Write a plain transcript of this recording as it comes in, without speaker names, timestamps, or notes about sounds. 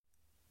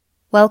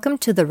Welcome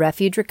to the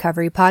Refuge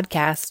Recovery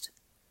Podcast.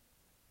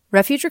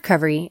 Refuge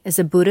Recovery is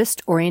a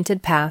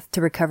Buddhist-oriented path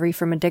to recovery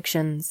from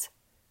addictions.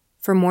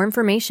 For more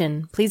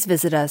information, please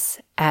visit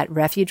us at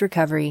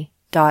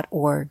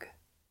refugerecovery.org.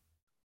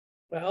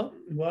 Well,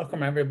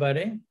 welcome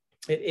everybody.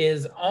 It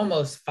is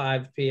almost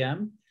 5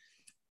 p.m.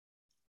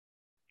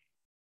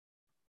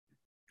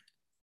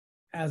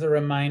 As a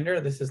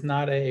reminder, this is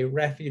not a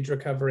Refuge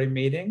Recovery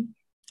meeting.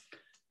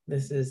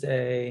 This is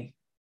a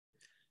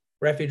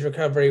Refuge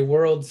Recovery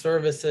World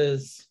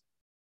Services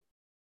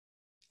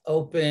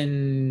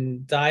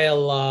open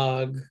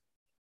dialogue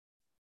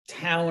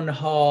town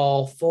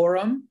hall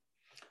forum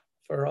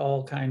for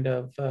all kind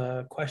of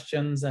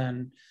questions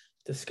and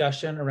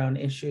discussion around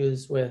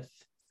issues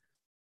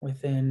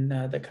within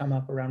that come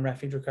up around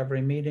refuge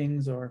recovery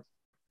meetings or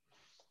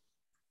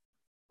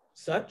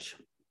such.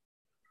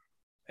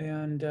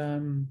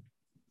 And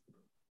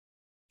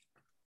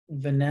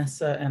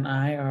Vanessa and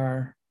I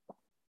are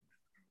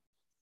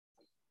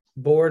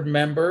board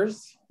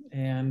members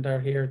and are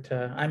here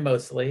to, I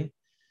mostly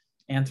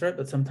answer it,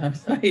 but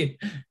sometimes I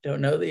don't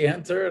know the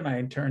answer and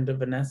I turn to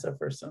Vanessa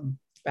for some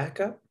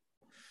backup.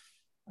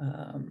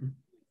 And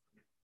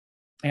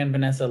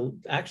Vanessa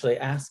actually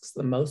asks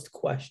the most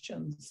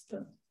questions.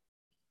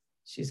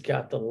 She's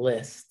got the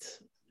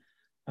list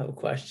of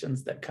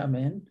questions that come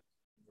in.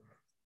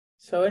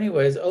 So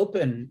anyways,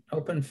 open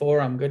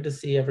forum. Good to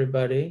see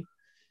everybody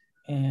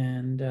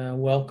and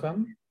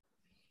welcome.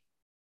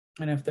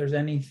 And if there's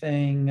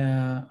anything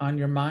on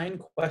your mind,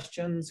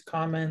 questions,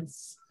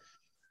 comments,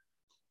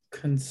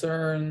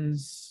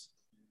 concerns,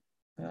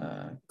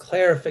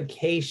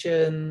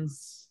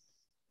 clarifications,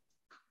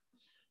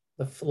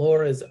 the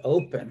floor is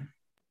open.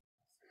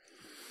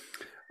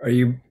 Are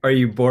you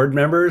board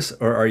members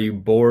or are you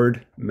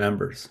board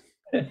members?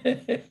 We're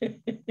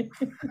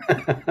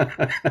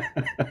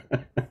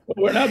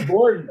not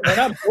bored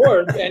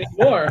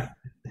anymore.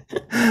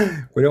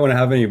 We don't want to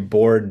have any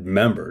board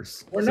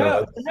members. We're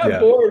not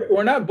bored.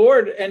 We're not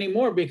bored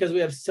anymore because we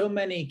have so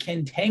many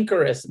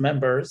cantankerous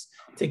members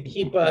to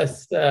keep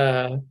us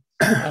on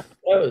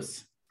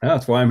close.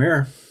 That's why I'm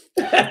here.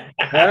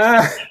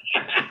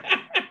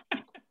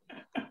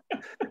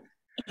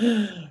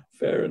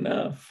 Fair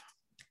enough.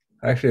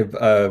 Actually,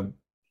 a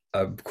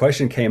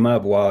question came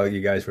up while you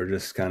guys were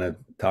just kind of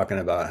talking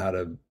about how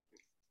to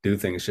do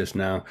things just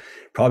now.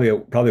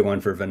 Probably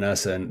one for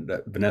Vanessa. And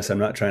Vanessa, I'm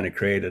not trying to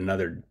create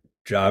another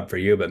job for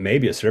you, but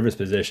maybe a service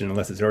position,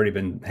 unless it's already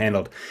been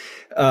handled.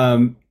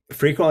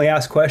 Frequently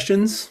asked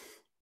questions,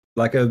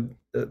 like a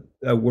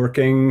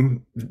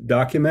working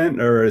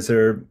document, or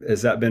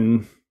has that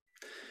been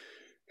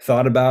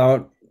thought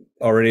about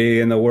already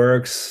in the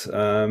works?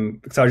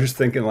 Because I was just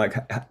thinking, like,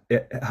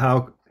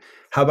 how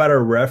about a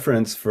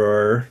reference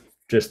for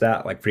just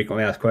that, like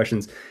frequently asked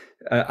questions?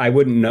 I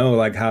wouldn't know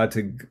like how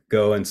to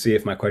go and see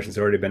if my questions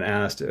have already been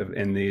asked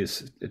in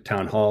these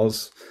town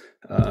halls.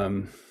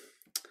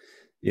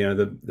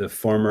 The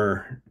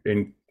former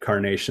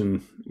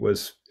incarnation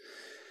was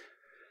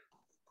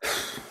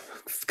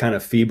kind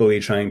of feebly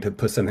trying to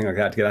put something like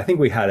that together. I think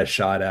we had a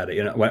shot at it,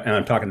 and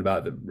I'm talking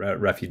about the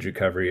refuge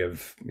recovery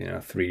of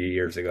 3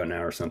 years ago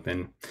now or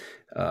something.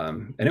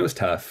 And it was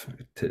tough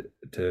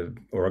to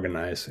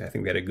organize. I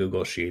think we had a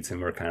Google Sheets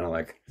and we're kind of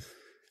like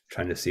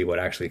trying to see what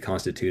actually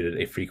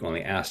constituted a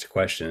frequently asked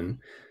question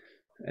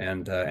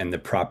and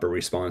the proper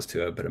response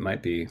to it. But it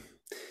might be,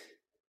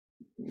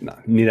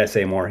 need I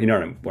say more? You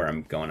know where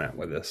I'm going at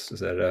with this.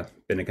 Has that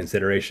been a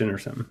consideration or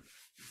something?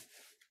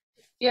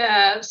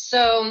 Yeah,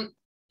 so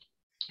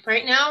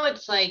right now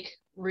it's like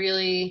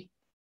really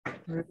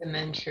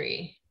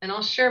rudimentary. And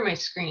I'll share my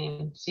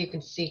screen so you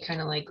can see kind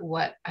of like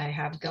what I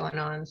have going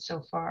on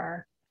so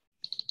far.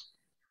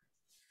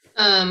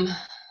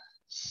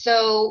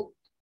 So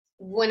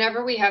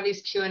whenever we have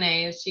these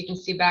Q&As, you can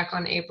see back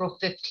on April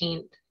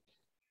 15th,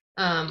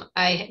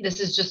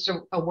 this is just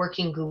a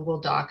working Google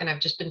Doc, and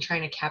I've just been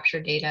trying to capture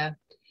data.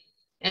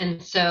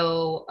 And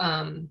so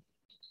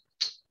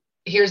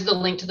here's the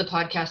link to the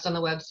podcast on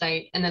the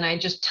website. And then I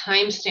just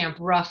timestamp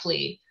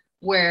roughly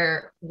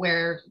where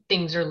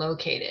things are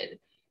located.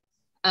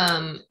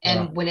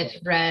 And when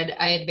it's red,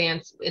 I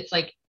advance, it's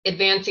like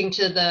advancing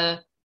to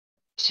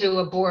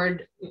a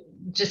board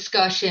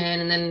discussion,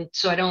 and then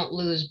so I don't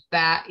lose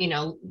back,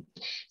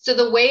 So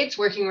the way it's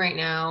working right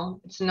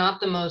now, it's not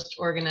the most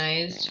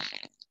organized,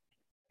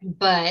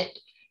 but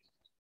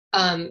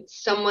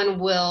someone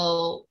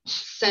will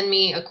send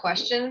me a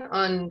question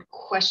on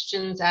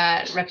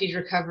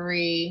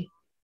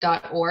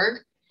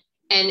questions@refugerecovery.org,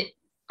 and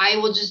I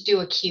will just do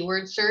a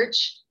keyword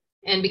search.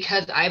 And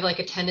because I've like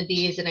attended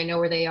these and I know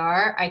where they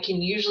are, I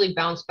can usually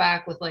bounce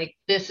back with like,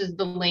 this is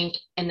the link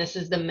and this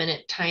is the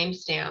minute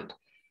timestamp.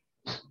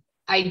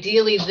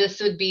 Ideally,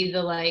 this would be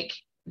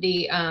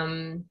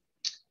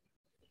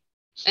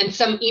and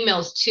some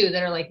emails too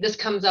that are like, this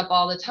comes up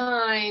all the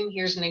time.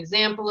 Here's an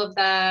example of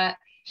that.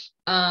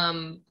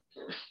 So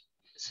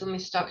let me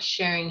stop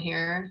sharing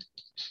here.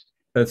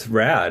 That's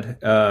rad.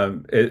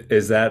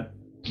 Is that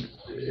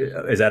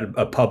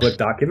a public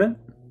document?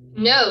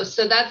 No.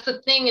 So that's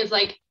the thing is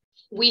like,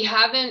 we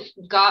haven't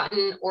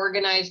gotten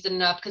organized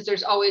enough because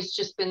there's always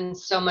just been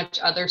so much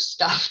other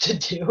stuff to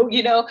do,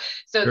 you know?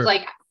 So Sure. it's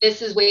like,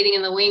 this is waiting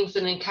in the wings,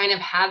 and then kind of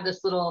have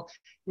this little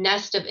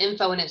nest of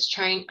info,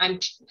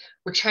 and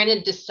we're trying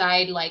to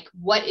decide like,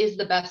 what is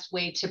the best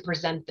way to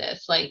present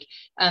this? Like,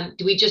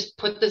 do we just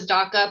put this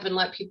doc up and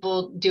let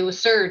people do a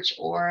search,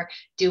 or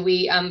do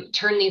we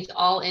turn these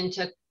all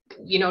into,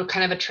 you know,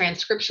 kind of a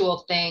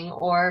transcriptual thing?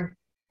 Or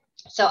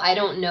so I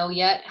don't know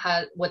yet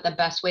what the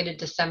best way to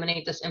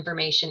disseminate this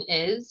information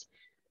is,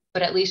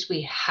 but at least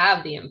we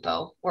have the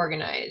info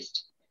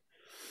organized,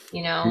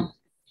 you know?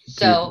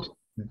 So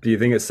Do you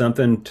think it's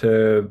something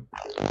to,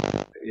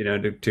 you know,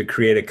 to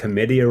create a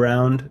committee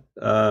around,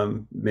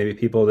 maybe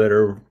people that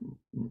are,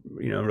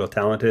 you know, real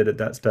talented at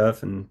that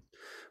stuff and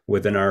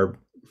within our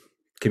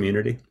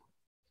community?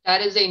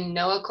 that is a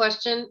NOAA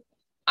question.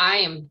 I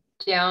am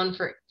down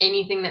for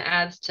anything that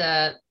adds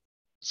to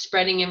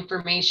spreading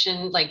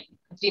information, like,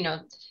 you know,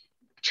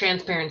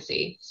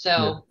 transparency. So,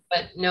 Yeah.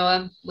 but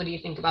Noah, what do you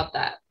think about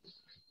that?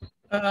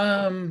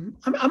 I'm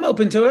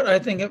open to it. I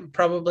think it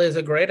probably is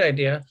a great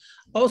idea.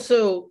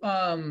 Also,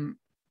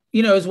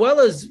 you know, as well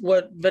as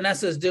what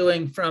Vanessa's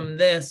doing from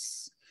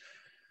this,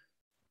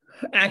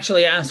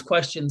 actually ask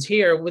questions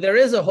here. There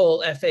is a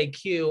whole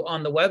FAQ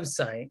on the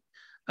website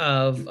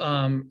of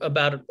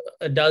about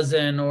a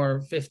dozen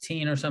or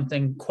 15 or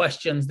something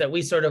questions that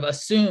we sort of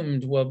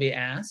assumed will be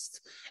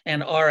asked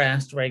and are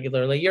asked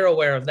regularly. You're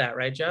aware of that,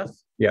 right, Jeff?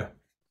 Yeah.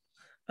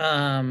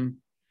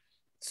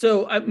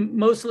 So I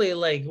mostly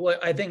like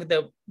what I think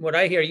that what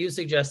I hear you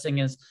suggesting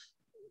is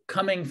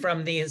coming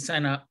from these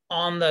kind of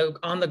on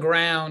the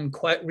ground,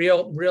 quite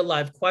real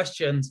live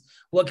questions.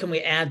 What can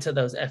we add to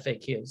those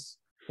FAQs?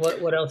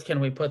 What else can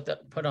we put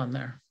on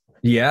there?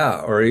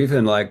 Yeah. Or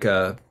even like,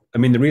 I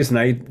mean, the reason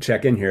I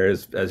check in here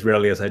is as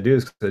rarely as I do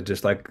is because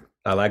just like,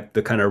 I like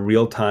the kind of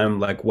real time,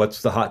 like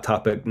what's the hot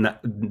topic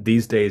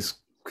these days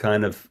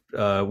kind of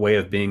way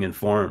of being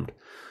informed.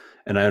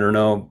 And I don't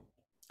know,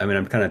 I mean,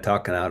 I'm kind of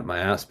talking out of my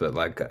ass, but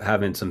like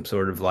having some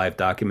sort of live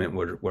document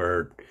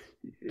where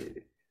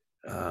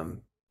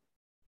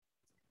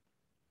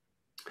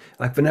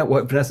like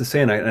what Vanessa's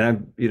saying,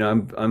 I'm, you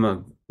know, I'm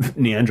a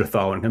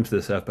Neanderthal when it comes to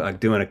this stuff, but like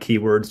doing a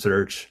keyword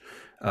search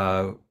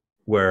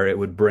where it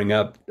would bring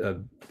up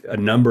a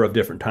number of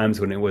different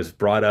times when it was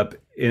brought up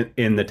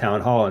in the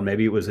town hall, and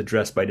maybe it was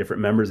addressed by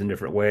different members in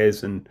different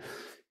ways, and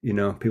you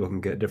know, people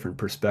can get different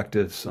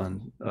perspectives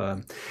on.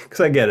 Because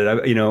I get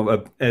it, you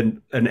know,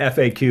 an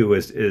FAQ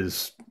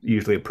is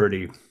usually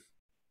pretty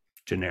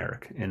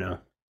generic, you know.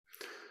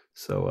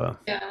 So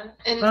Yeah,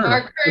 and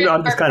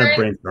I'm just kind of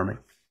brainstorming.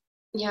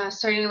 Yeah,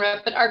 sorry to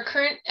interrupt, but our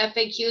current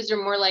FAQs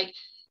are more like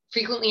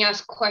frequently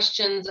asked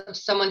questions of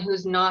someone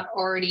who's not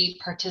already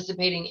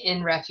participating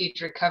in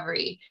refuge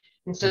recovery.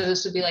 And so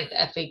this would be like the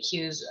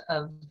FAQs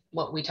of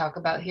what we talk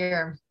about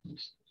here.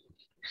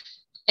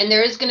 And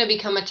there is going to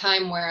become a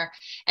time where,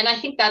 and I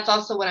think that's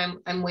also what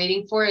I'm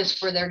waiting for, is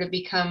for there to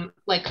become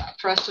like,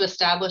 for us to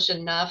establish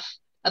enough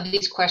of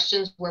these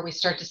questions where we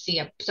start to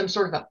see some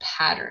sort of a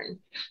pattern,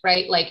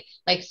 right? Like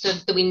so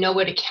that we know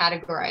where to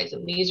categorize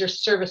them. These are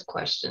service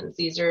questions.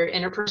 These are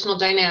interpersonal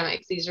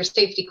dynamics. These are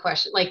safety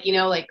questions. Like, you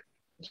know, like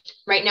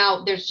right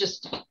now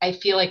I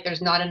feel like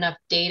there's not enough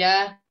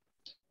data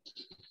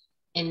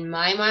in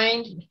my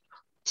mind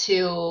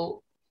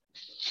to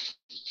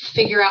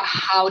figure out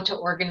how to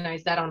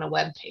organize that on a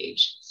web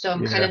page. So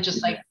I'm kind of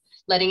just like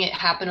letting it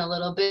happen a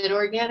little bit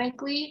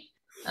organically.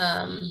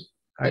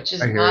 Which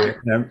is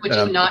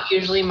not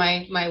usually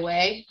my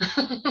way.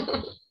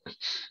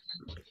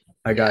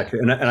 I got you,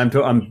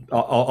 and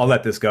I'll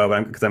let this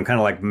go, because I'm kind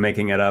of like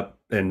making it up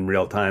in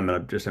real time, and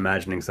I'm just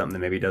imagining something that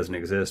maybe doesn't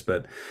exist.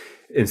 But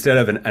instead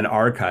of an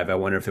archive, I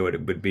wonder if it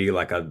would be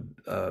like a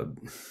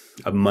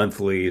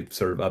monthly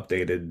sort of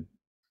updated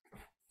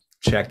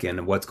check-in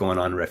of what's going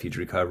on in refuge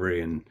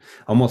recovery, and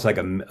almost like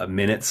a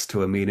minutes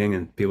to a meeting,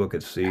 and people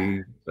could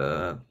see.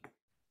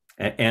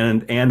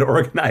 And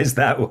organize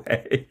that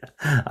way.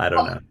 I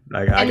don't know.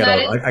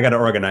 I gotta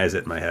organize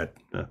it in my head.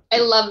 I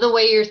love the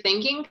way you're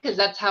thinking, because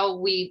that's how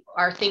we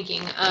are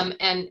thinking.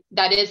 And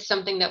that is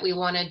something that we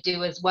want to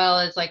do as well,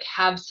 as like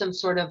have some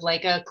sort of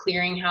like a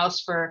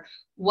clearinghouse for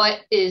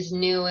what is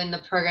new in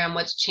the program,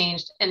 what's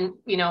changed. And,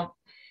 you know,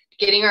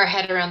 getting our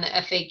head around the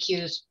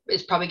FAQs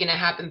is probably going to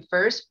happen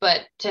first,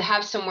 but to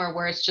have somewhere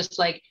where it's just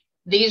like,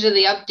 these are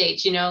the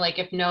updates, you know, like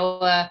if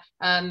Noah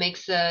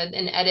makes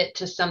an edit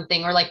to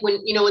something, or like when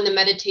the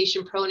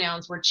meditation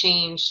pronouns were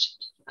changed.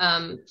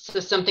 So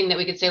something that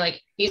we could say,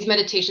 like, these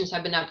meditations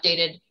have been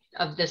updated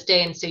of this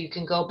day. And so you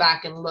can go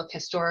back and look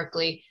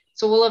historically.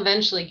 So we'll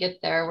eventually get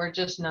there. We're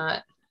just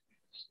not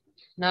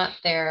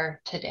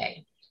there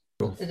today.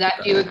 Cool. Do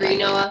you agree,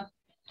 Noah?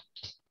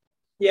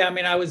 Yeah, I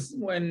mean,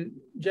 when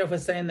Jeff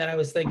was saying that, I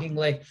was thinking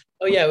like,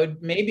 oh yeah, it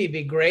would maybe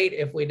be great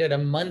if we did a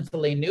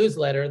monthly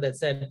newsletter that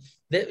said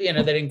that, you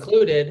know, that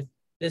included,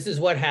 this is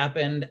what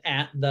happened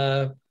at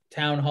the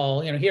town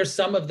hall. You know, here's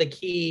some of the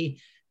key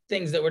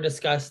things that were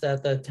discussed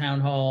at the town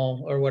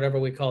hall, or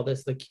whatever we call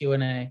this, the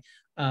Q&A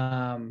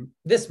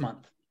this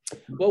month.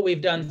 what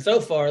we've done so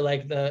far,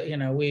 like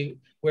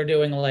we're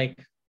doing like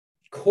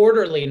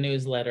quarterly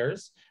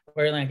newsletters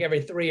where like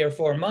every 3 or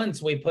 4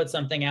 months we put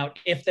something out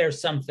if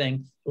there's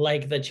something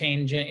like the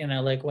change,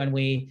 like when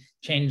we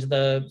change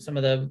some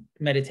of the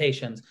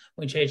meditations,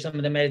 we change some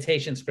of the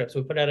meditation scripts,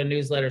 we put out a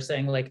newsletter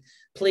saying like,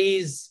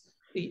 please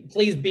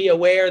be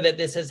aware that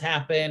this has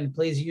happened,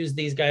 please use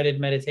these guided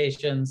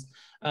meditations,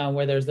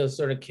 where there's those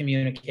sort of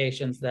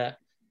communications that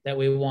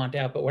we want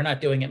out, but we're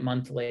not doing it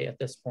monthly at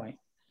this point.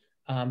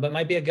 But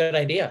might be a good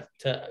idea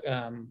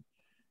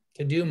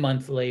to do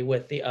monthly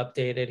with the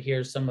updated,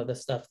 here's some of the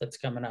stuff that's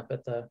coming up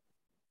at the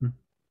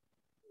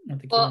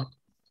well,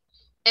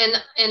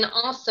 and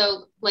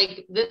also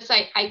like this,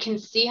 I can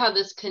see how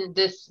this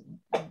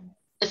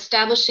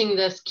establishing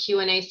this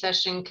Q&A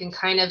session can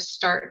kind of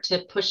start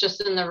to push us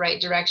in the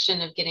right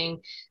direction of getting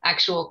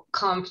actual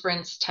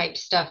conference type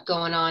stuff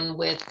going on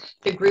with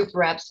the group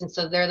reps. And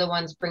so they're the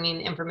ones bringing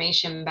the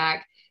information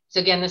back.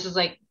 So again, this is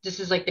like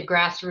the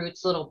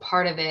grassroots little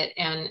part of it.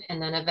 And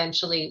then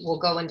eventually we'll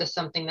go into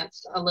something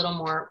that's a little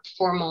more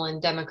formal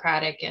and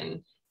democratic.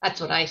 And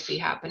that's what I see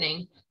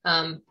happening.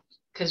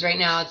 Because right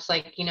now it's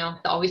like,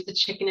 always the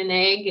chicken and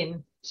egg.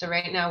 And so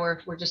right now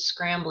we're just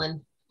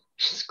scrambling.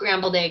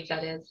 Scrambled eggs,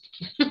 that is.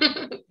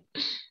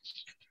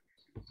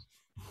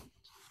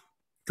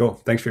 Cool.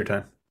 Thanks for your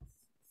time.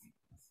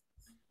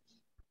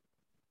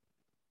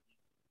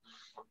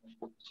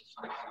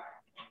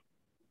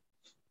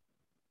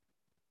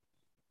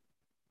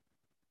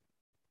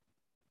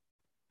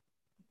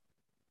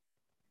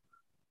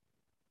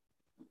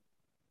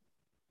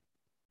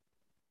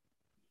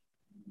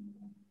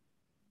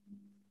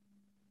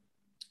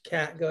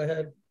 Kat, go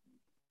ahead.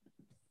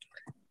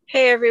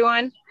 Hey,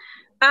 everyone.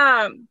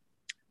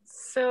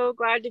 So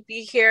glad to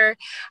be here.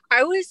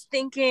 I was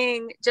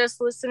thinking, just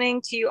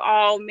listening to you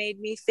all made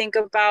me think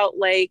about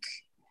like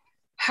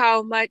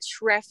how much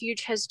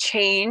Refuge has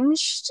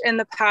changed in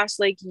the past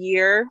like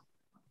year.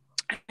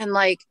 And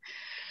like,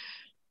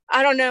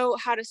 I don't know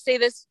how to say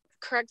this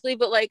correctly,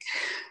 but like,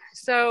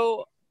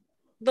 so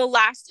the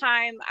last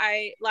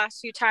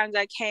few times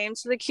I came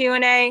to the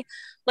Q&A,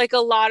 like a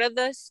lot of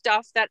the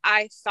stuff that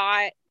I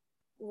thought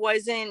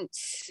wasn't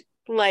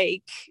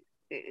like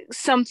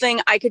something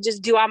I could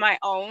just do on my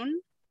own.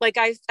 Like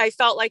I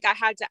felt like I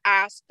had to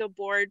ask the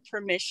board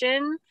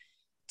permission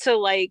to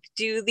like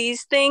do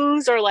these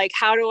things, or like,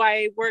 how do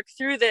I work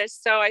through this?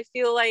 So I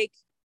feel like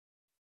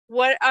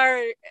what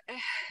are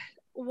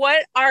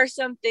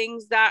some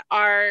things that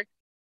are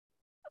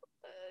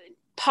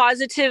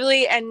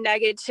positively and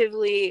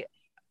negatively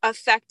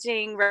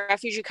affecting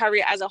refuge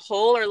recovery as a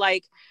whole? Or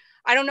like,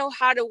 I don't know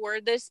how to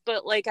word this,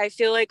 but like, I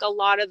feel like a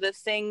lot of the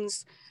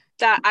things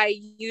that I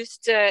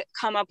used to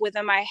come up with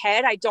in my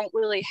head, I don't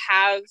really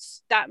have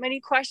that many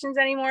questions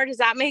anymore. Does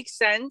that make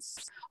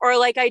sense? Or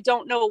like, I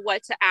don't know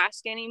what to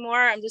ask anymore.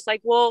 I'm just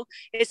like, well,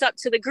 it's up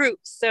to the group.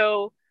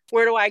 So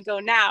where do I go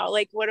now?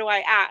 Like, what do I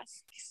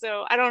ask?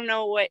 So I don't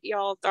know what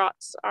y'all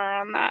thoughts are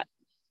on that.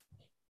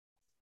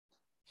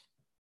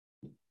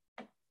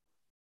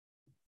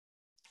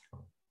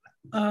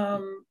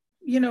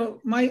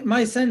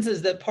 My sense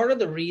is that part of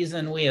the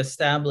reason we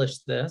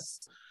established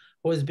this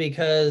was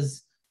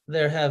because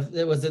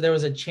there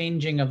was a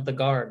changing of the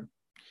guard,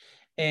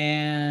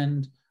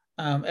 and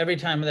every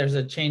time there's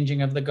a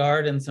changing of the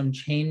guard and some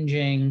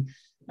changing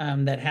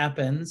that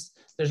happens,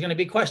 there's going to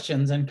be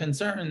questions and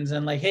concerns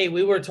and like, hey,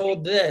 we were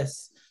told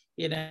this,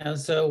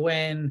 so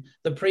when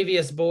the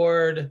previous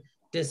board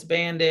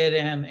disbanded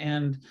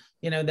and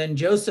then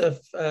Joseph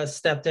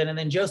stepped in, and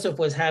then Joseph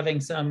was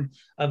having some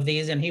of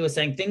these, and he was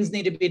saying things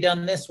need to be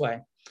done this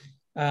way.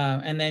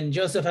 And then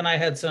Joseph and I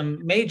had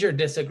some major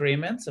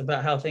disagreements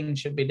about how things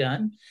should be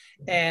done.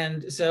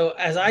 And so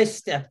as I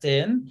stepped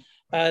in,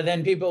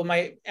 then people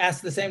might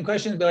ask the same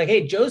question and be like,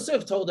 hey,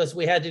 Joseph told us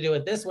we had to do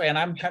it this way. And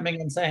I'm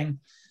coming and saying,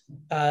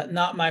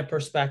 not my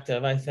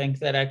perspective. I think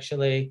that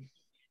actually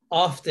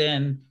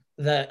often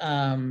the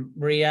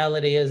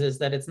reality is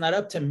that it's not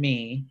up to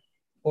me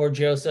or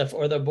Joseph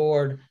or the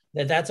board,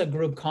 that's a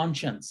group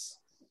conscience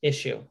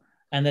issue.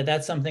 And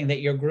that's something that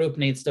your group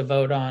needs to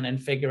vote on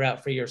and figure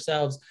out for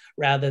yourselves,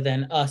 rather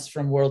than us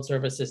from World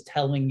Services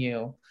telling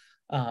you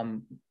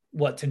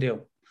what to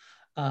do.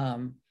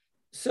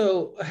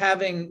 So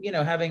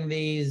having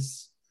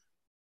these,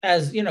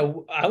 as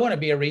I want to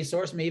be a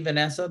resource. Me,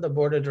 Vanessa, the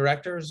board of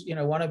directors,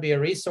 want to be a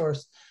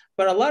resource.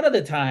 But a lot of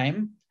the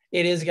time,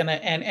 it is going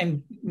to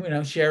and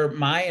share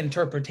my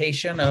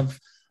interpretation of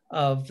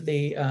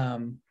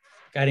the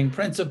guiding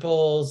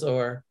principles,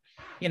 or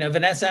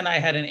Vanessa and I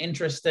had an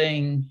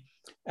interesting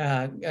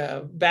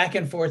back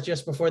and forth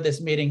just before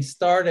this meeting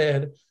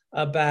started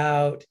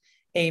about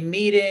a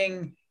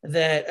meeting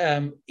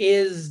that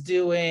is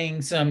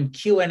doing some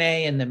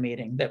Q&A in the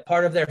meeting. That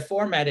part of their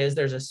format is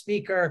there's a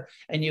speaker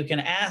and you can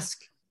ask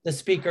the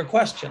speaker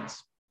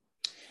questions.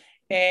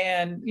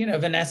 And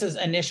Vanessa's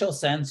initial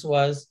sense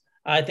was,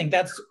 I think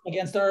that's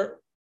against our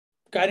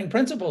guiding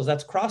principles.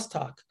 That's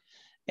crosstalk.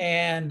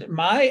 And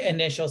my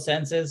initial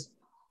sense is,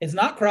 it's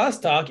not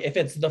crosstalk if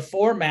it's the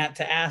format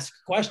to ask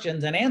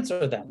questions and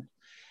answer them.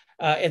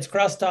 It's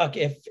crosstalk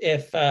if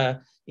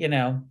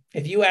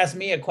you ask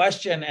me a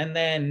question and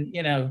then,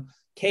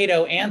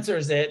 Cato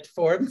answers it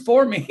for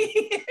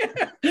me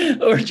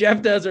or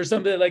Jeff does or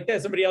something like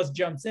that, somebody else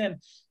jumps in.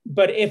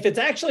 But if it's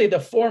actually the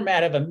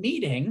format of a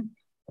meeting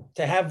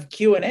to have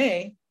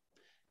Q&A,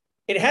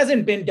 it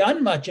hasn't been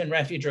done much in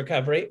refuge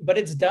recovery, but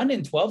it's done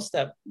in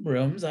 12-step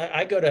rooms.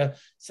 I go to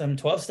some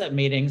 12-step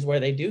meetings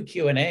where they do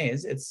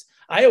Q&As.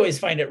 I always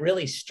find it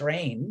really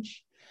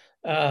strange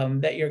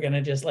that you're going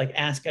to just like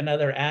ask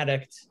another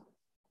addict,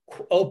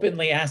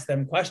 openly ask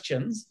them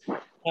questions.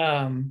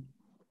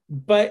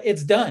 But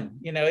it's done.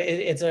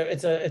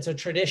 It's a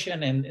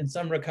tradition in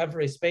some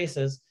recovery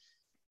spaces.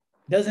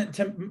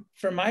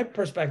 From my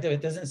perspective,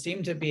 it doesn't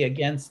seem to be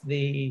against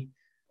the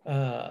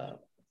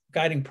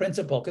guiding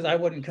principle, because I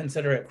wouldn't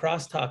consider it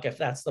crosstalk if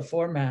that's the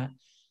format.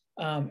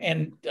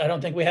 And I don't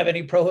think we have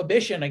any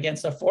prohibition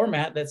against a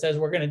format that says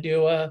we're going to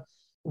do a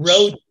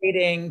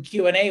rotating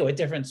Q&A with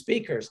different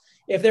speakers.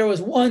 If there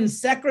was one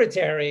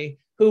secretary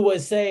who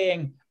was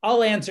saying,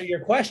 I'll answer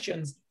your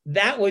questions,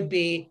 that would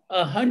be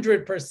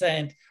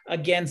 100%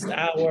 against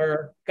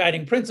our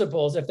guiding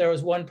principles if there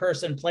was one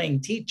person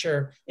playing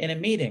teacher in a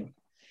meeting.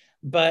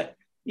 But,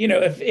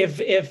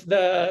 if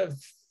the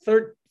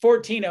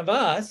 14 of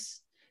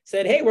us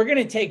said, hey, we're going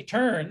to take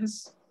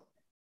turns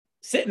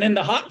sitting in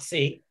the hot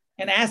seat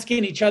and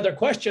asking each other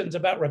questions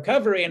about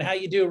recovery and how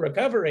you do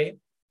recovery,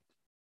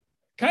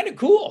 kind of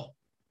cool.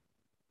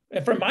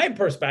 And from my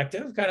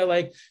perspective, kind of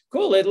like,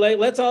 cool,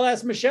 let's all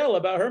ask Michelle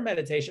about her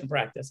meditation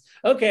practice.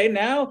 Okay,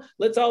 now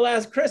let's all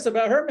ask Chris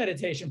about her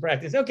meditation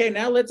practice. Okay,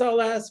 now let's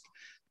all ask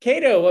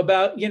Cato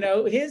about,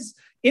 his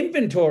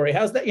inventory.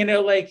 How's that,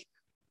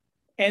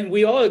 and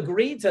we all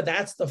agreed to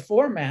that's the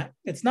format.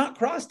 It's not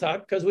crosstalk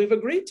because we've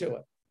agreed to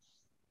it.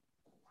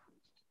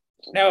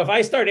 Now, if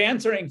I start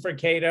answering for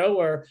Cato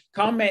or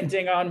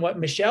commenting on what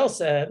Michelle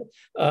said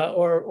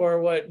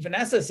or what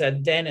Vanessa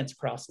said, then it's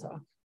crosstalk.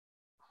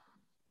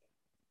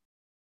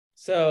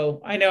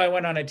 So I know I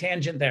went on a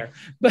tangent there,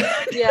 but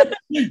yeah.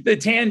 The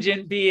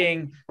tangent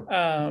being,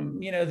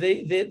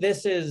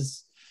 this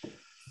is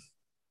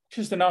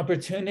just an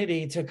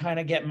opportunity to kind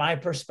of get my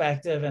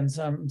perspective and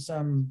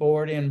some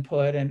board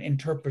input and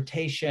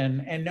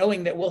interpretation, and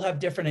knowing that we'll have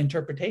different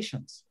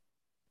interpretations.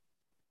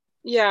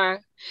 Yeah,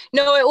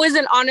 no, it was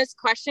an honest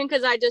question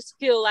because I just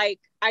feel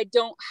like I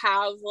don't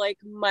have like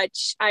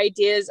much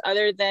ideas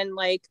other than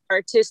like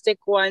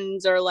artistic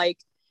ones or like,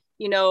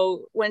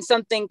 when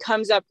something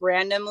comes up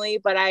randomly,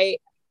 but I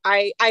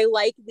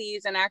like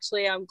these, and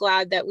actually I'm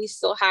glad that we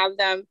still have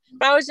them.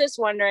 But I was just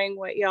wondering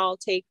what y'all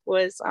take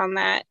was on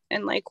that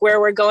and like where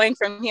we're going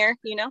from here,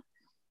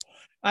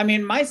 I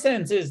mean, my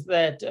sense is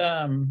that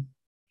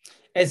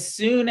as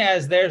soon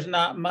as there's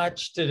not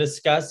much to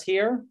discuss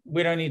here,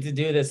 we don't need to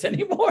do this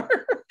anymore.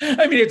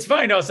 I mean, it's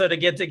fine also to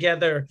get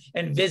together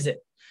and visit,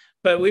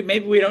 but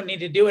maybe we don't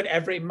need to do it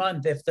every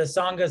month if the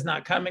Sangha is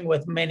not coming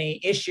with many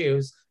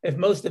issues. If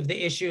most of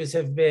the issues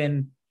have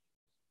been,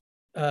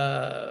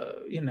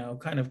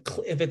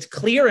 if it's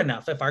clear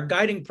enough, if our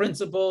guiding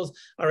principles,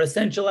 our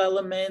essential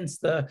elements,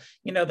 the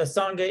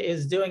Sangha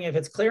is doing, if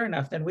it's clear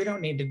enough, then we don't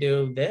need to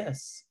do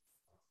this.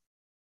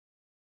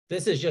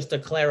 This is just to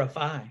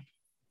clarify.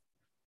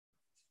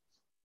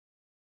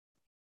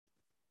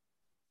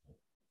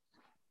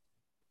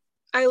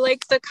 I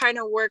like the kind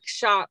of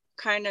workshop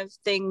kind of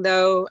thing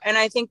though. And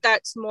I think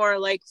that's more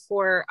like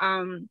for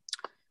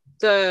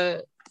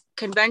the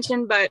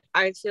convention, but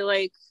I feel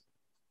like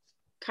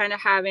kind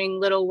of having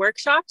little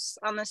workshops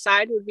on the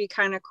side would be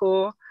kind of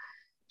cool.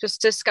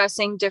 Just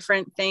discussing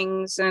different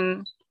things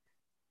and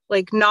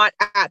like not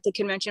at the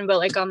convention, but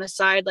like on the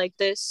side like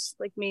this,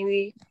 like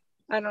maybe,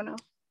 I don't know,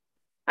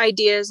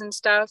 ideas and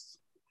stuff.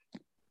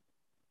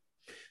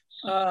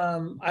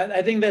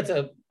 I think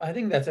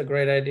that's a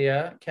great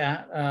idea,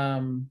 Kat.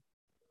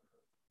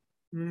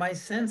 My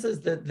sense is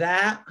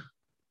that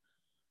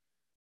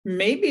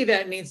maybe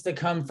that needs to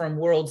come from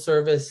World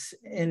Service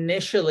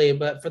initially,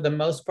 but for the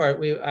most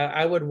part,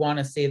 I would want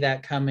to see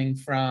that coming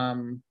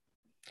from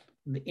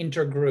the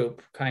intergroup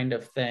kind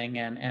of thing,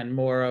 and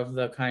more of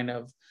the kind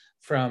of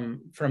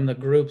from the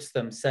groups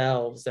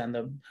themselves and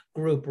the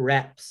group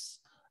reps,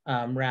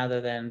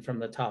 rather than from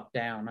the top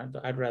down.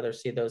 I'd rather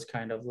see those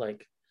kind of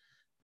like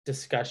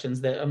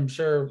discussions that I'm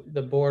sure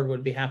the board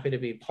would be happy to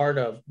be part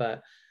of,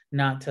 but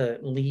not to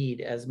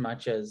lead as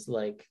much as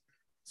like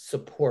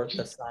support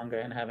the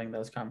Sangha and having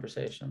those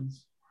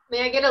conversations.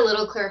 May I get a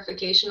little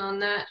clarification on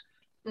that,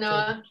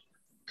 Noah?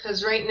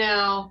 Because right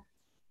now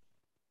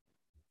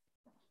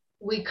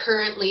we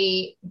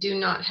currently do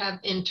not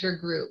have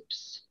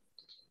intergroups.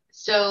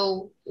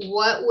 So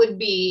what would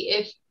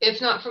be,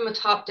 if not from a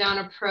top-down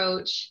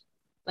approach,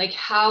 like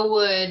how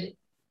would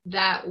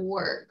that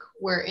work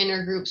where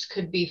intergroups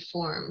could be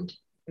formed?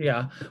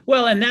 Yeah,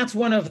 well, and that's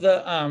one of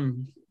the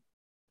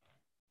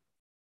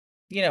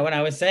when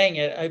I was saying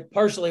it,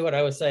 partially what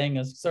I was saying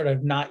is sort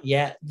of not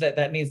yet,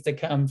 that needs to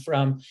come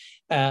from,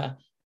 and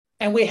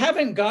we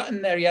haven't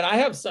gotten there yet. I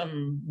have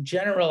some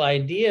general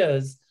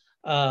ideas,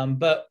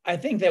 but I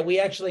think that we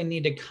actually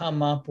need to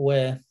come up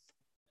with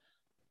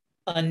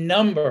a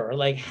number,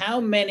 like how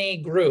many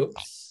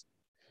groups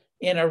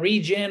in a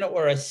region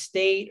or a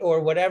state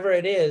or whatever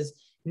it is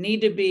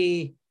need to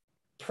be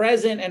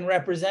present and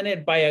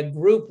represented by a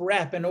group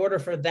rep in order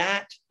for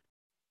that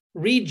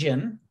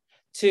region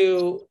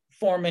to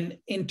form an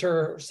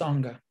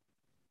inter-Sangha.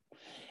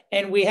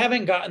 And we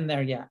haven't gotten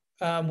there yet.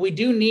 We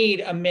do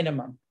need a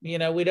minimum. We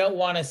don't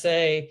want to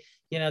say,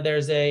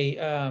 there's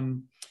a,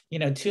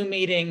 2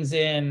 meetings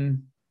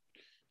in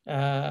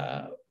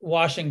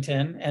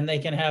Washington and they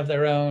can have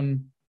their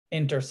own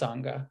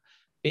inter-Sangha.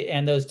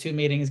 And those 2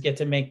 meetings get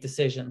to make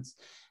decisions.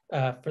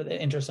 For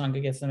the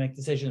inter-Sangha gets to make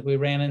decisions. We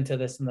ran into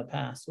this in the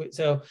past.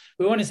 So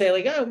we want to say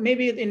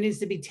maybe it needs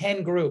to be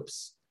 10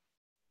 groups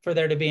for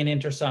there to be an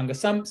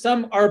inter-Sangha,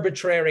 some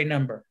arbitrary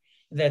number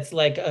that's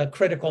like a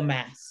critical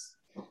mass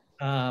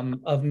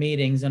of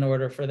meetings in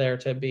order for there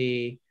to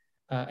be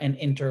an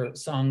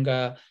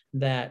inter-Sangha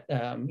that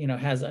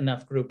has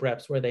enough group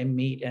reps where they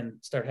meet and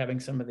start having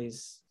some of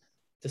these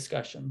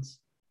discussions.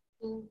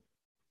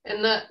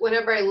 And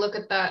whenever I look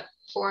at that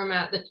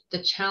format,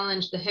 the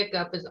challenge, the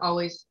hiccup is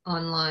always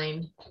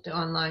online, the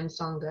online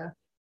Sangha,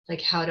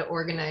 like how to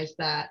organize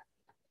that.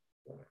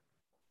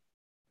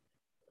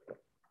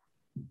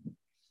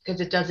 Because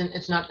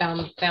it's not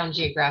bound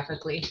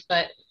geographically,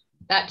 but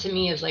that to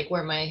me is like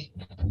where my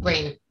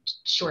brain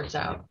shorts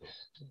out.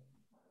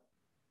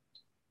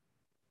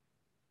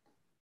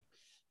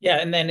 Yeah,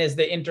 and then is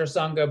the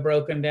inter-Sangha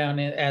broken down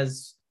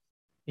as,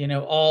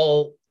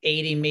 all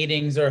 80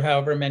 meetings or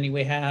however many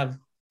we have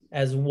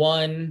as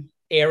one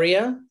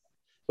area,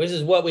 which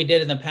is what we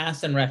did in the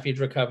past in Refuge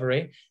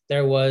Recovery.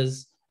 There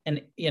was an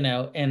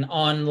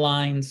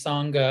online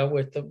Sangha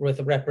with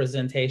the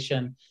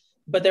representation,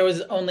 but there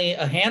was only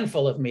a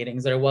handful of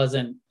meetings. There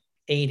wasn't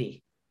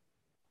 80.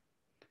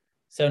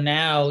 So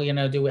now,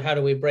 how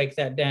do we break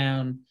that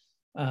down?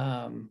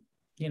 And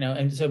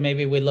so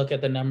maybe we look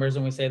at the numbers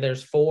and we say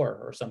there's 4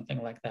 or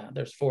something like that.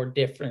 There's 4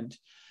 different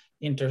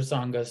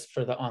inter-Sanghas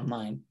for the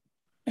online,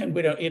 and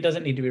it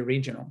doesn't need to be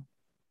regional.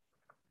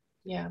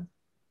 Yeah.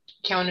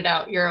 Count it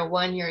out. You're a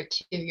 1, you're a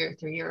 2, you're a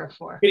 3, you're a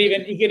 4.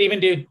 You could even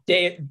do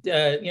day,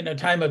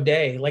 time of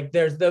day. Like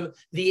there's the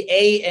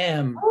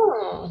AM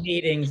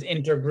meetings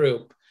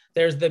intergroup.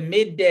 There's the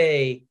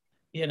midday,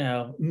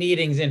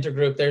 meetings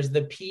intergroup. There's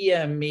the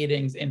PM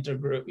meetings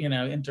intergroup,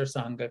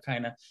 inter-Sangha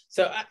kind of.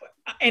 So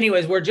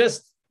anyways, we're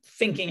just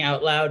thinking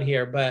out loud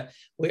here, but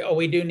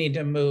we do need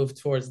to move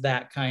towards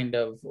that kind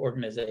of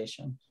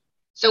organization.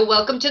 So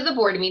welcome to the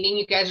board meeting.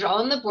 You guys are all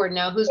on the board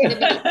now. Who's going to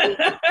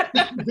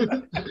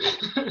be?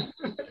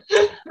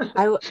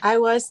 I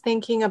was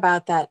thinking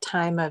about that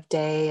time of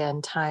day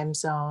and time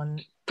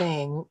zone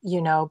thing,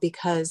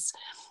 because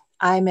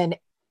I'm in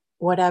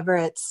whatever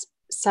it's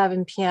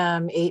 7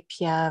 p.m., 8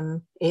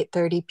 p.m.,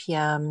 8:30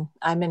 p.m.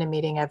 I'm in a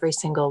meeting every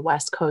single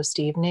West Coast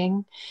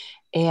evening.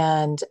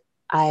 And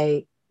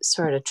I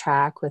sort of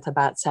track with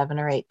about 7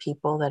 or 8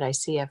 people that I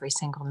see every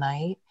single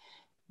night,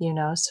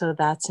 so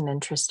that's an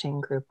interesting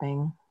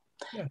grouping.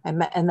 Yeah.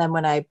 And then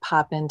when I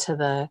pop into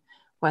the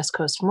West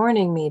Coast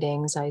morning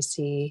meetings, I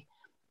see,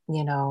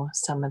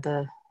 some of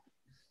the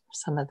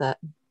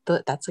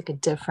that's like a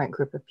different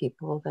group of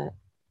people that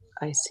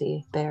I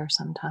see there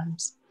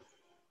sometimes.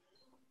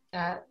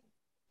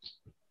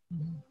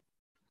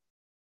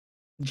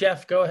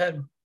 Jeff, go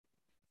ahead.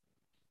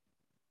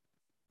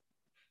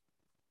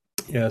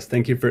 Yes,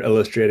 thank you for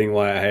illustrating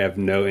why I have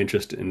no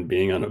interest in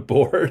being on a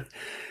board.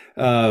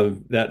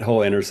 That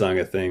whole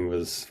inter-Sangha thing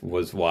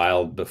was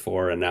wild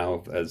before, and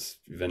now, as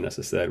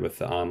Vanessa said, with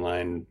the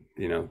online,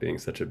 being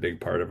such a big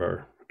part of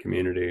our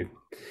community.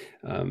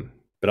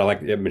 But I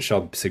like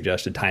Michelle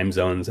suggested time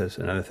zones as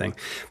another thing.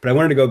 But I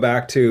wanted to go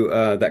back to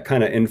that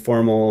kind of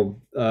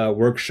informal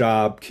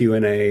workshop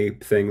Q&A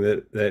thing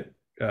that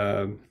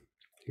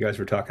you guys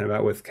were talking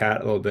about with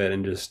Kat a little bit,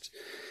 and just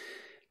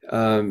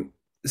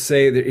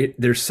say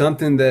there's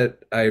something that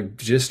I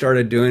just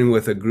started doing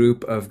with a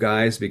group of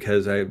guys,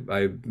 because I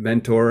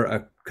mentor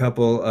a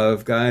couple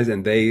of guys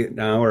and they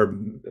now are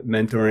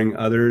mentoring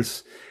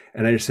others.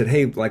 And I just said,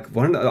 hey, like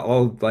why don't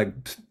all like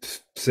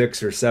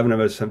 6 or 7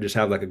 of us just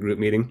have like a group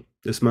meeting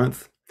this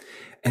month?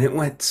 And it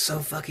went so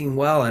fucking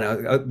well.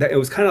 And it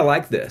was kind of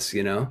like this,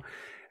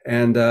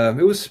 and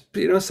it was,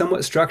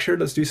 somewhat structured.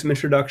 Let's do some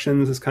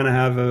introductions. Let's kind of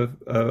have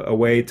a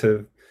way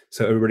so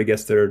everybody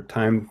gets their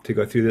time to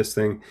go through this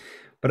thing.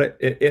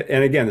 But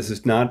and again, this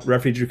is not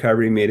Refuge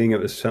Recovery meeting. It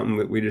was something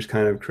that we just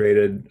kind of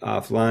created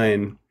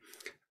offline,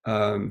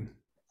 and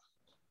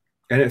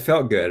it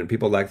felt good. And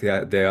people liked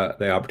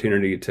the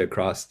opportunity to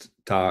cross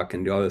talk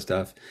and do all this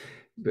stuff,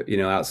 but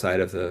outside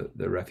of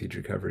the Refuge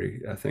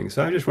Recovery thing.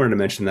 So I just wanted to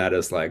mention that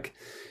as like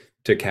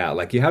to Kat,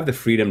 like you have the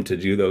freedom to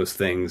do those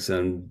things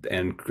and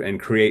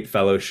create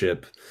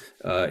fellowship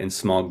in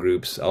small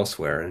groups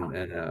elsewhere,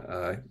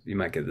 and you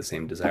might get the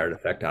same desired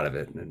effect out of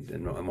it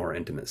in a more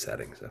intimate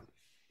setting. So.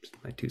 Just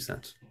my 2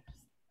 cents.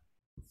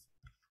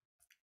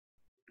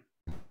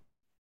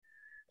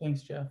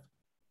 Thanks, Jeff.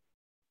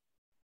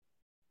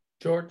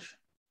 George?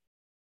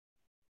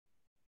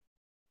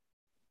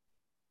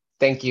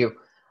 Thank you.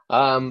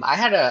 I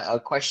had a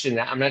question.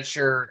 I'm not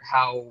sure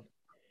how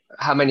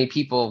many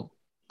people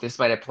this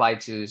might apply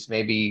to. So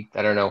maybe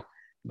I don't know,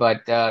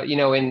 but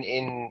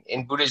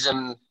in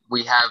Buddhism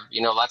we have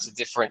lots of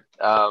different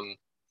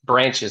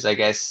branches. I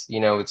guess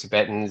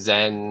Tibetan,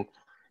 Zen,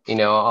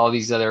 all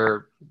these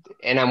other,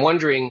 and I'm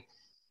wondering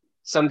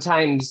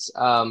sometimes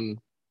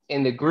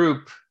in the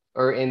group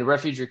or in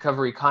refuge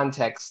recovery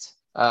context,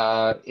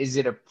 is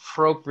it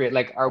appropriate?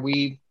 Like,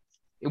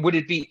 would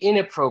it be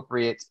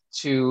inappropriate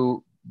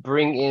to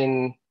bring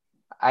in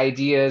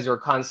ideas or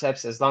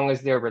concepts as long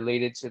as they're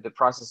related to the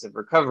process of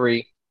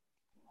recovery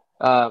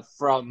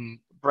from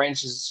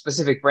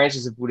specific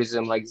branches of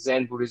Buddhism, like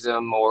Zen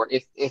Buddhism, or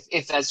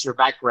if that's your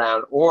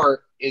background,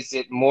 or is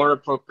it more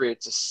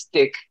appropriate to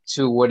stick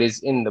to what is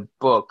in the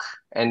book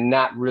and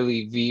not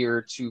really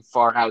veer too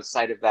far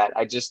outside of that?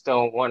 I just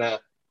don't want to.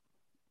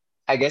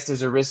 I guess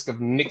there's a risk of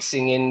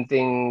mixing in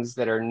things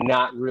that are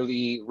not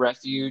really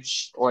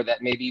refuge, or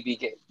that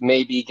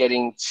maybe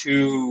getting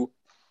too,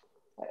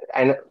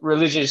 and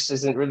religious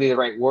isn't really the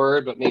right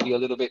word, but maybe a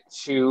little bit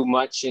too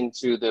much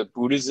into the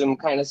Buddhism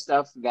kind of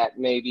stuff that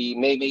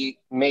may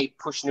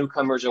push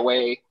newcomers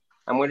away.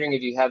 I'm wondering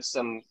if you have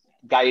some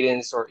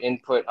guidance or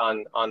input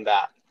on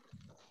that.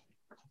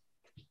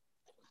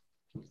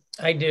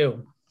 I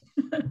do.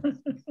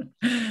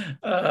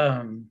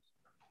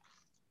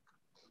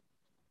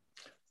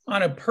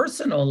 On a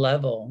personal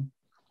level,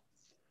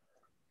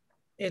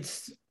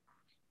 it's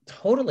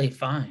totally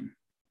fine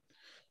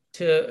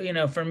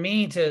to, for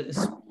me to,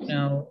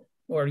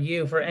 or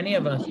you, for any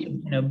of us,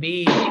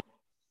 be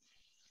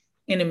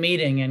in a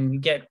meeting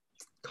and get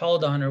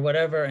called on or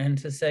whatever, and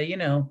to say,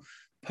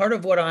 part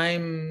of what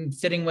I'm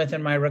sitting with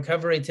in my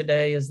recovery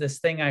today is this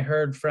thing I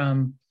heard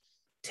from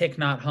Thich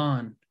Nhat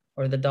Hanh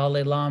or the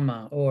Dalai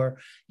Lama, or,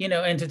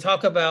 and to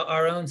talk about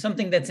our own,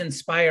 something that's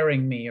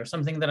inspiring me, or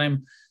something that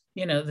I'm,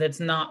 that's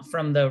not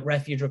from the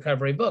Refuge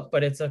Recovery book,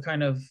 but it's a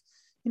kind of,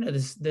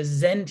 this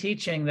Zen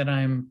teaching that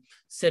I'm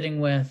sitting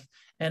with.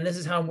 And this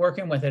is how I'm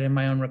working with it in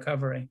my own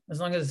recovery. As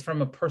long as it's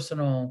from a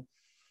personal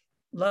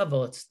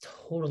level, it's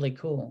totally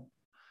cool.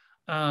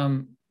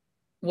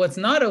 What's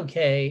not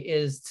okay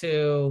is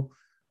to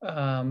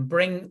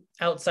bring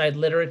outside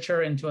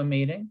literature into a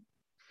meeting,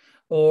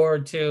 or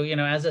to,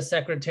 as a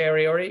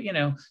secretary, or,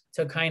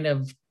 to kind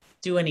of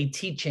do any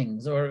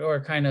teachings,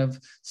 or kind of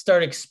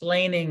start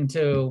explaining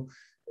to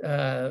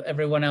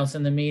everyone else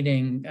in the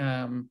meeting,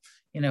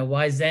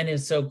 why Zen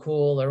is so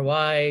cool, or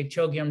why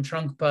Chogyam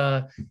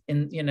Trungpa,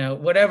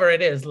 whatever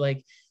it is.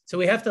 Like, so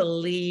we have to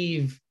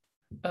leave,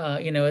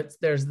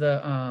 there's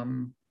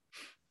the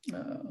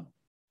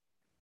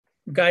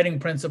guiding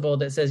principle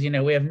that says,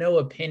 we have no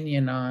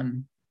opinion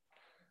on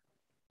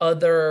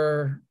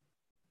other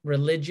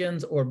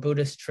religions or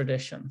Buddhist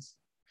traditions.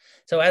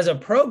 So as a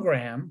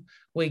program,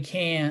 we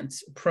can't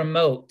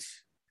promote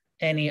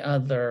any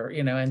other,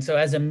 and so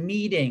as a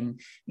meeting,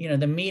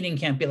 the meeting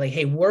can't be like,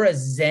 hey, we're a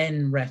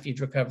Zen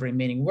refuge recovery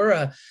meeting, we're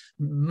a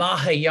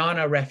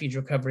Mahayana refuge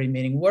recovery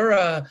meeting, we're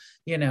a,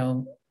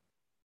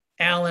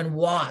 Alan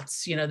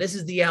Watts, this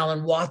is the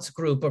Alan Watts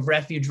group of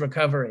refuge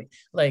recovery.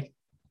 Like,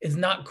 it's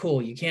not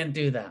cool. You can't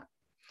do that.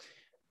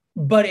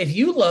 But if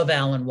you love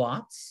Alan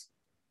Watts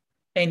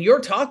and you're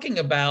talking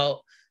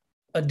about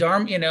a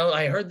Dharma,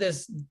 I heard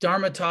this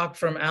Dharma talk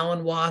from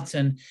Alan Watts,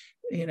 and,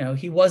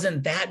 he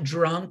wasn't that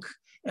drunk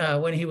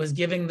when he was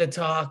giving the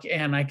talk,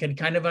 and I could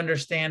kind of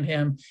understand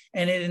him,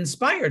 and it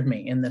inspired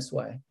me in this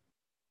way.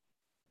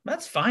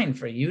 That's fine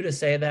for you to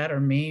say that, or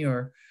me,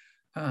 or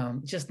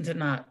just to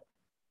not,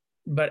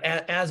 but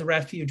as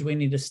refuge, we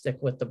need to stick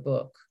with the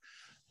book.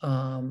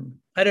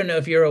 I don't know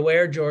if you're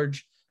aware,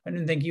 George, I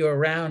didn't think you were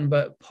around,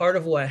 but part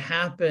of what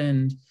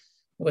happened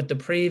with the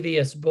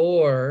previous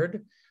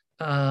board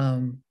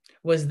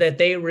was that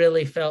they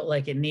really felt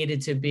like it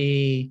needed to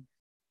be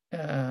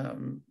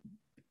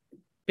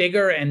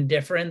bigger and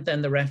different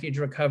than the refuge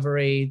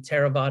recovery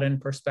Theravadan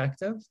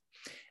perspective.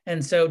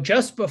 And so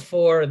just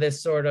before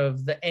this sort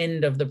of the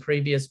end of the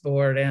previous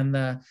board and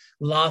the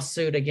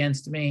lawsuit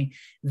against me,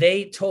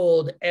 they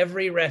told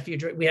every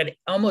refuge, we had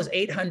almost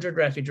 800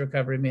 refuge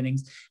recovery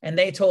meetings, and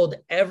they told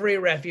every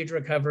refuge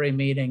recovery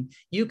meeting,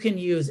 you can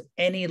use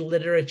any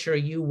literature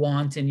you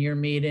want in your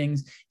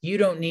meetings. You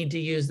don't need to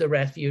use the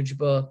refuge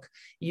book.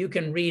 You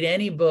can read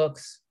any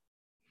books.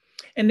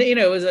 And,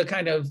 it was a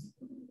kind of,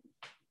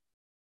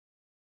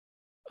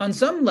 on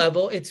some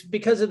level, it's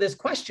because of this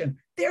question.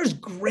 There's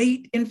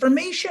great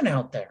information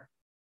out there,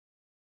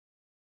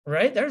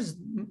 right? There's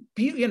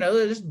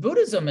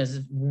Buddhism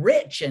is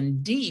rich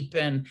and deep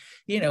and,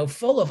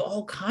 full of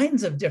all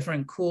kinds of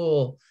different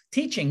cool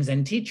teachings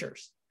and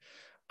teachers.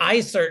 I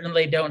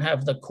certainly don't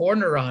have the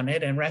corner on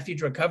it, and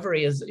refuge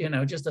recovery is,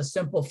 just a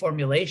simple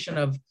formulation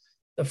of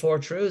the Four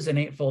Truths and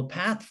Eightfold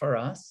Path for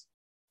us.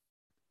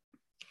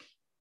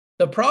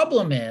 The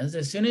problem is,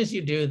 as soon as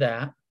you do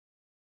that,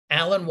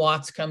 Alan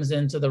Watts comes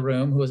into the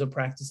room, who is a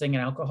practicing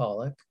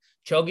alcoholic.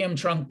 Chogyam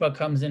Trungpa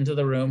comes into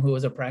the room, who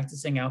is a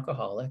practicing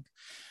alcoholic.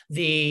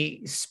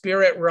 The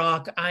Spirit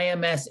Rock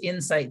IMS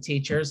Insight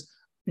teachers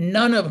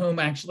none of whom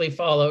actually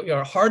follow,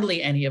 or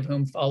hardly any of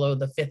whom follow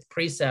the fifth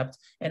precept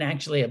and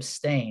actually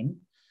abstain.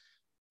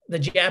 The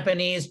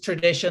Japanese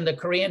tradition, the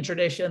Korean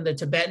tradition, the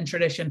Tibetan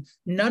tradition,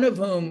 none of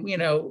whom,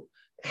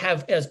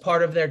 have as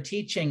part of their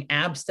teaching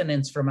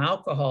abstinence from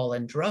alcohol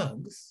and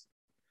drugs.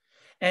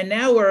 And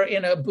now we're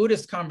in a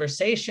Buddhist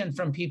conversation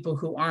from people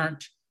who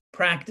aren't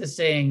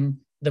practicing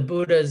the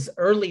Buddha's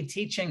early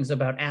teachings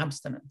about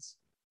abstinence.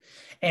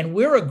 And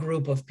we're a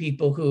group of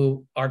people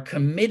who are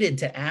committed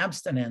to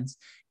abstinence,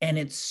 and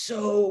it's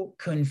so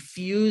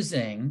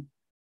confusing.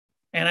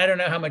 And I don't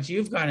know how much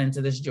you've gone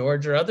into this,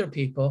 George, or other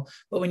people,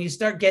 but when you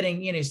start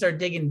getting, you start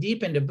digging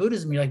deep into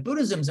Buddhism, you're like,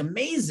 Buddhism's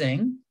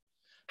amazing.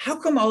 How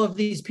come all of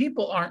these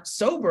people aren't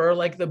sober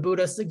like the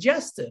Buddha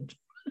suggested?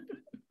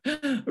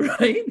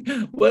 Right?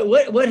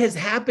 What has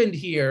happened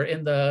here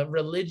in the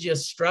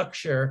religious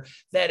structure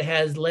that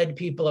has led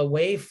people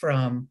away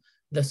from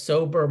the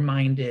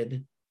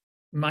sober-minded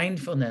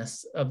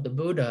mindfulness of the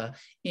Buddha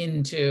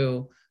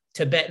into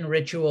Tibetan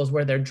rituals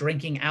where they're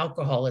drinking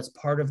alcohol as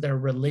part of their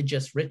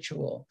religious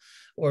ritual,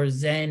 or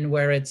Zen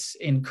where it's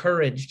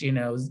encouraged,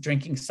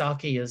 drinking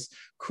sake is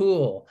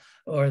cool,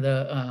 or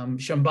the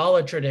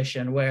Shambhala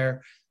tradition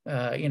where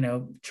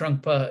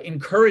Trungpa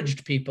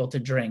encouraged people to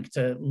drink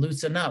to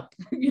loosen up,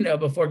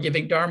 before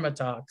giving Dharma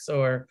talks,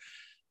 or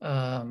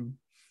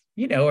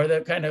or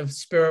the kind of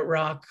spirit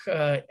rock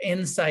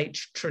insight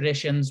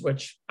traditions,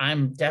 which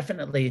I'm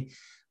definitely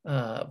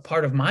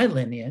part of my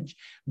lineage,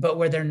 but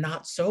where they're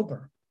not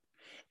sober.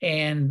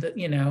 And,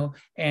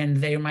 and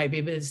there might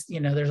be this,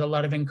 there's a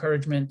lot of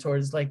encouragement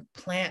towards like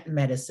plant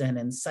medicine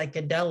and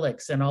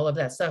psychedelics and all of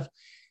that stuff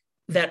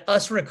that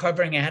us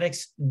recovering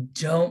addicts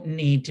don't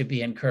need to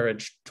be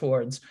encouraged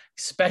towards,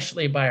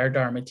 especially by our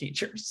Dharma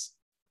teachers.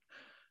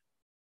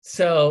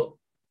 So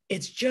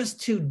it's just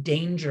too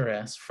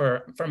dangerous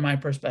from my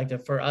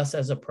perspective, for us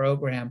as a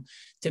program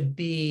to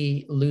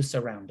be loose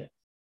around it.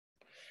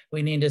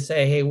 We need to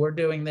say, hey, we're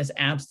doing this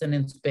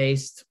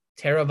abstinence-based,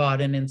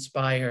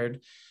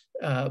 Theravadan-inspired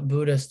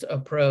Buddhist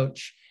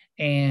approach.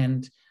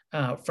 And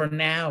for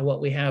now,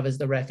 what we have is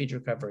the Refuge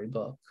Recovery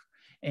book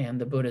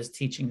and the Buddha's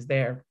teachings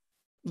there.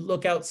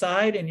 Look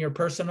outside in your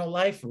personal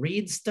life,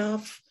 read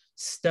stuff,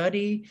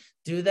 study,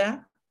 do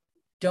that.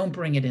 Don't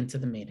bring it into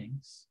the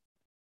meetings.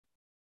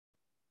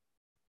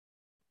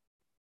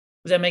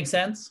 Does that make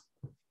sense?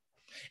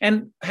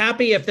 And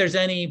happy if there's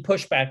any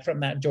pushback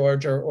from that,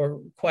 George, or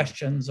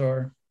questions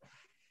or.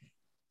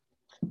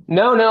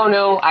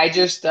 No. I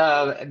just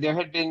there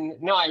had been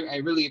I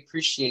really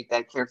appreciate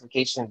that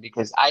clarification,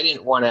 because I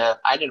didn't want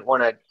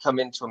to come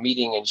into a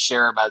meeting and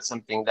share about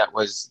something that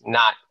was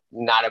not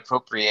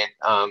appropriate.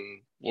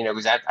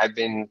 Because I've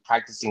been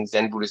practicing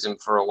Zen Buddhism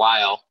for a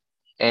while,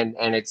 and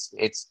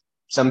it's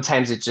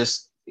sometimes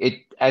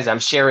as I'm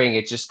sharing,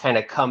 it just kind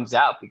of comes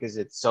out because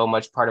it's so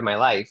much part of my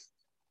life.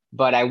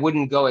 But I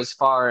wouldn't go as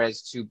far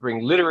as to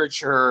bring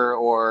literature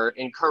or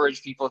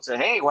encourage people to,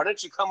 hey, why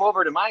don't you come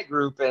over to my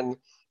group and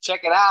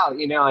check it out,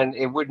 and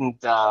it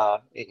wouldn't,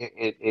 I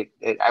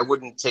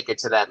wouldn't take it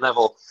to that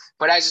level.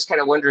 But I was just kind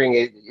of wondering,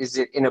 is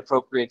it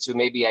inappropriate to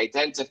maybe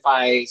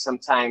identify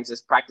sometimes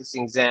as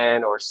practicing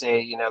Zen, or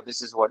say,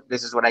 this is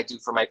what I do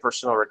for my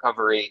personal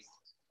recovery?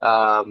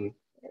 That's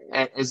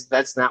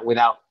not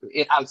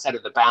outside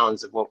of the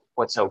bounds of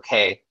what's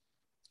okay.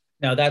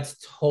 No, that's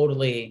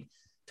totally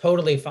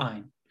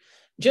fine.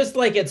 Just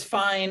like it's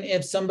fine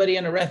if somebody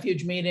in a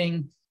refuge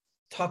meeting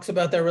talks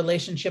about their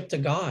relationship to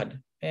God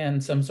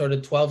and some sort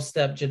of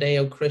 12-step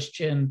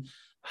Judeo-Christian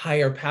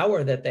higher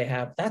power that they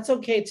have. That's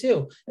okay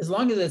too, as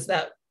long as it's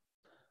that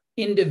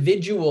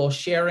individual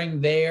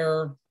sharing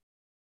their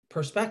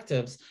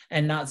perspectives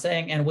and not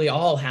saying, and we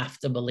all have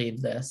to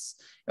believe this,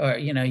 or,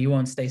 you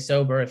won't stay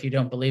sober if you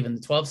don't believe in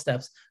the 12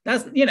 steps.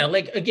 That's,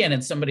 again,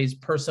 it's somebody's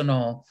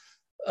personal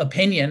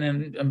opinion,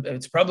 and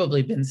it's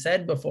probably been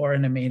said before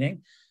in a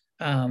meeting.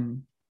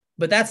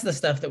 But that's the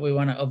stuff that we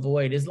want to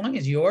avoid, as long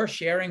as you're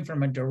sharing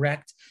from a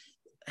direct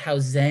how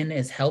Zen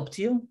has helped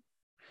you,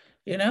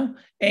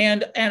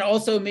 and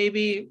also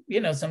maybe,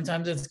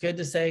 sometimes it's good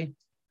to say,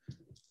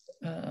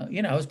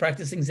 I was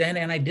practicing Zen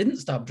and I didn't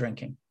stop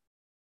drinking,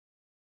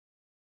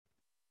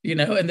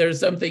 and there's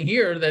something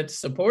here that's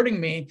supporting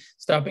me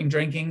stopping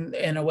drinking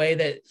in a way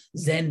that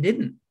Zen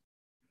didn't,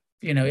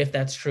 if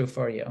that's true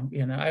for you.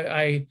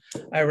 I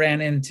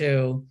ran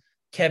into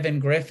Kevin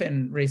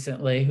Griffin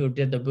recently, who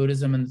did the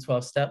Buddhism and the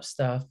 12-step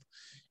stuff.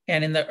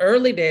 And in the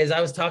early days,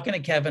 I was talking to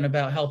Kevin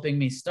about helping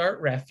me start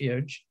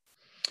Refuge.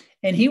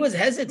 And he was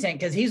hesitant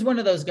because he's one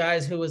of those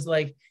guys who was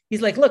like,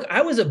 look,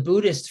 I was a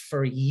Buddhist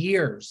for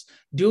years,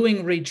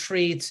 doing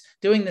retreats,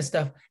 doing this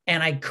stuff,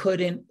 and I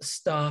couldn't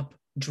stop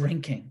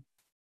drinking.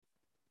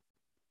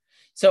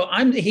 So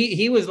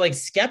he was like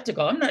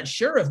skeptical. I'm not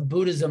sure if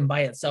Buddhism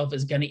by itself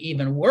is going to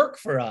even work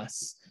for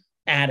us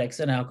addicts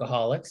and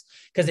alcoholics,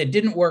 because it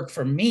didn't work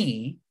for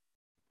me,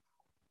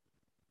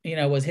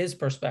 was his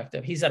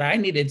perspective. He said, I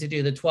needed to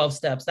do the 12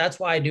 steps. That's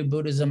why I do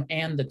Buddhism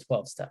and the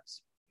 12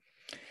 steps.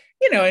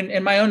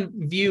 And my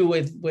own view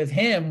with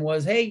him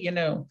was, hey,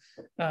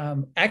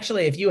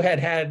 actually, if you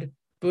had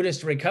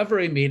Buddhist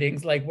recovery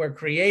meetings like we're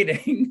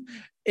creating,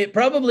 it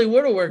probably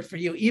would have worked for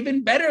you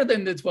even better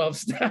than the 12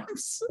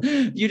 steps.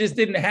 You just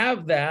didn't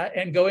have that,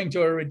 and going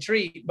to a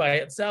retreat by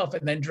itself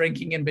and then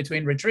drinking in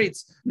between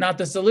retreats, not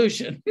the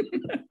solution.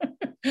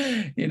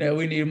 You know,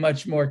 we need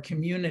much more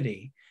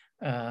community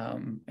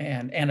and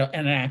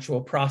an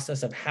actual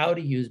process of how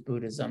to use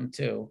Buddhism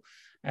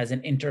as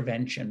an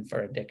intervention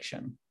for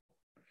addiction,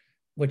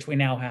 which we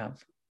now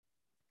have.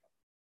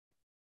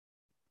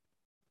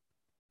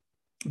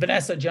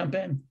 Vanessa, jump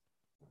in.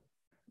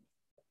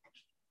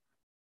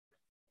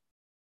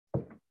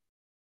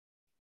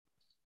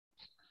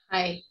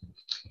 Hi.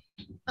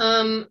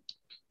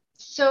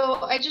 So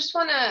I just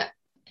want to,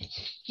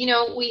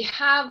 we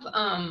have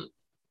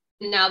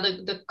now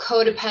the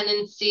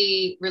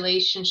codependency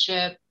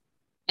relationship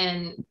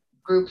and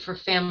group for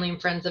family and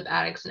friends of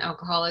addicts and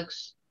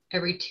alcoholics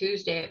every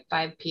Tuesday at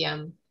 5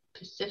 p.m.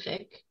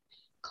 Pacific,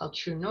 called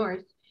True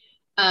North.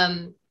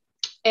 And,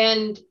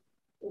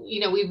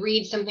 we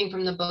read something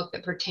from the book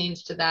that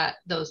pertains to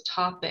those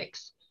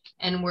topics.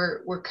 And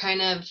we're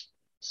kind of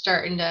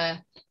starting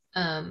to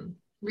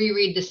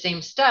reread the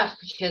same stuff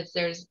because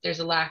there's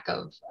a lack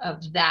of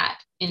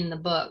that in the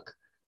book.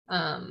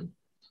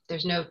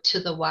 There's no to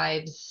the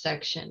wives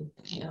section,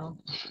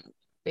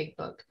 big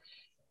book.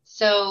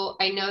 So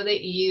I know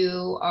that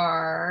you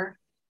are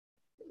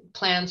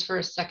plans for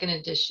a second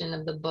edition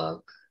of the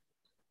book.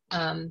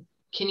 Can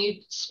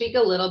you speak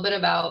a little bit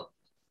about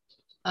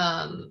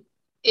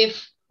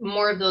if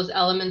more of those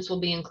elements will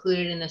be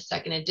included in the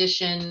second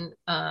edition?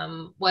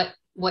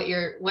 What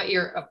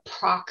your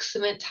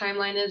approximate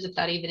timeline is, if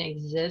that even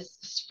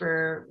exists,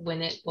 for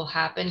when it will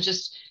happen?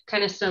 Just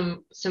kind of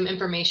some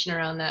information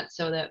around that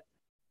so that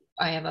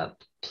I have a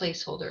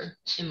placeholder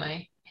in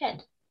my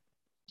head.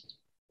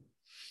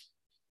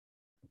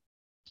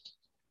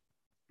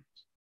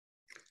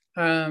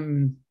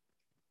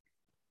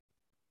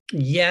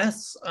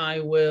 Yes,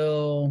 I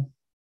will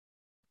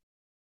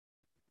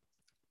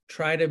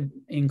try to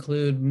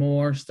include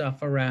more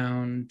stuff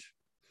around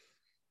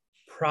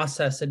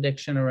process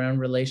addiction, around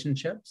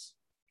relationships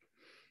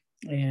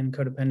and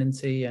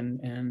codependency,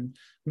 and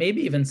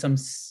maybe even some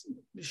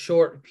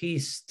short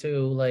piece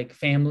to like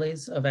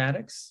families of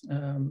addicts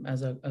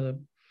as a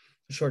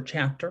short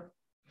chapter.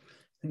 I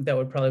think that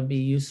would probably be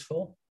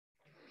useful.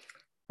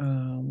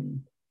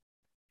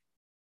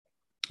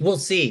 We'll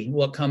see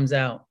what comes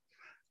out.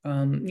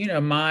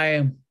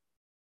 My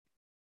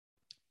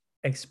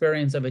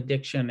experience of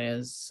addiction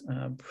is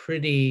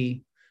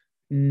pretty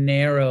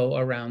narrow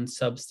around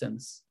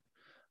substance.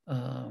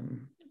 I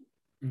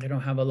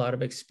don't have a lot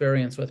of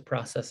experience with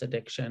process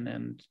addiction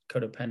and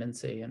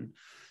codependency. And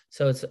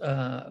so it's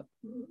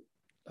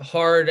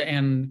hard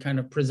and kind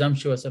of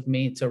presumptuous of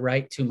me to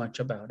write too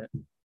much about it.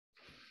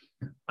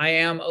 I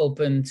am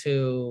open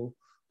to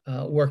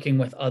working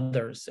with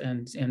others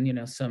and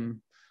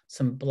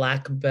some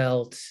black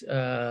belt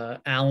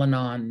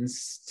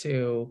Al-Anons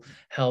to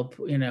help,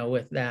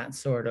 with that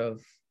sort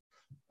of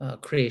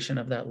creation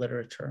of that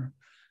literature.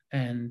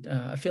 And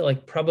I feel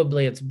like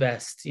probably it's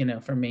best,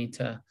 for me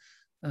to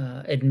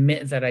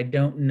admit that I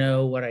don't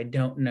know what I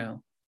don't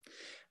know.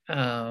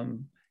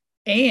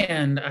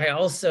 And I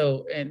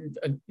also,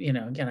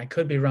 again, I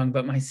could be wrong,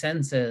 but my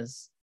sense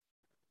is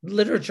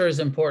literature is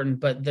important,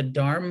 but the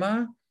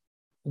Dharma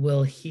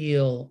will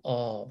heal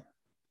all.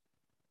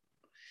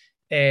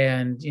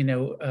 And,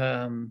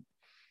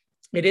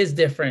 it is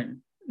different,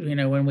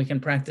 when we can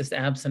practice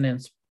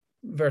abstinence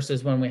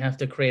versus when we have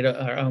to create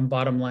our own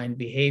bottom line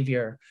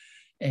behavior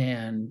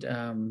and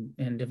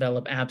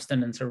develop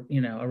abstinence, or,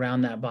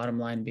 around that bottom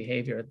line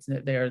behavior.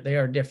 They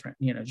are different,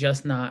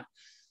 just not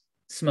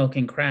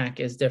smoking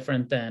crack is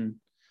different than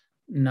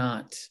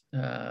not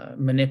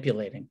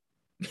manipulating.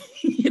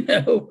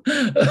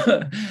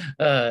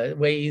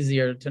 Way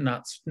easier to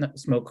not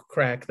smoke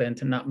crack than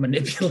to not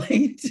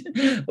manipulate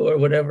or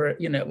whatever,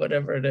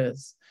 whatever it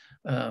is.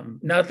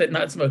 Not that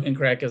not smoking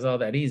crack is all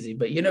that easy,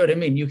 but you know what I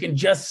mean? You can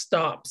just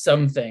stop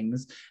some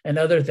things, and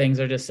other things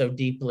are just so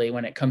deeply,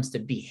 when it comes to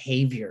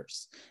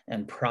behaviors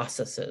and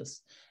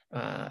processes,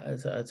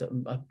 it's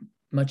a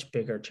much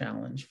bigger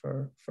challenge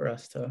for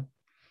us to,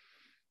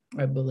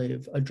 I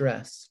believe,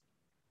 address.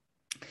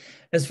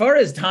 As far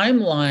as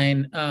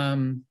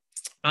timeline,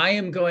 I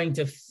am going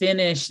to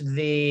finish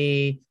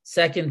the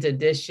second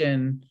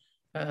edition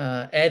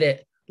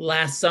edit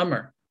last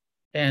summer.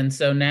 And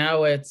so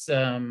now it's,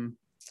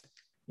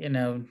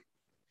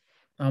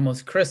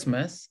 almost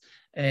Christmas.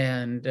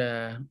 And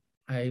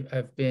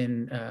I've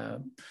been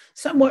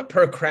somewhat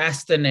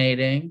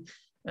procrastinating,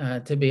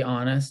 to be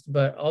honest,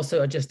 but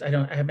also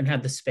I haven't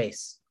had the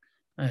space.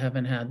 I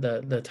haven't had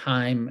the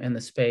time and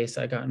the space.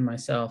 I gotten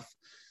myself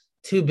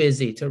too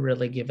busy to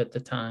really give it the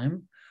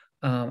time.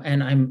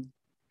 And I'm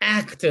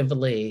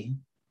actively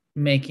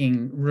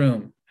making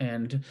room,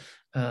 and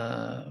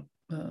kind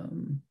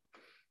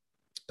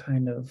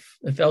of,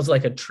 it feels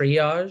like a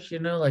triage,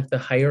 like the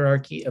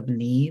hierarchy of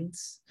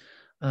needs.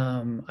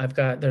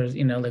 There's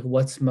like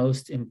what's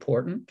most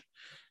important,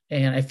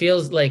 and it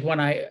feels like when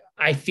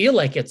I feel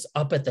like it's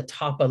up at the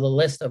top of the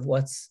list of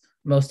what's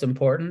most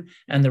important.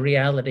 And the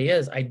reality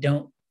is I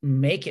don't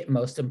make it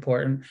most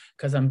important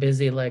because I'm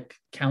busy like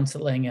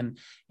counseling and,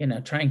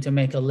 trying to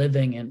make a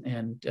living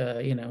and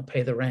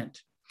pay the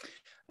rent.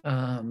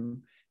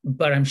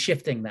 But I'm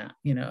shifting that,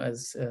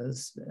 as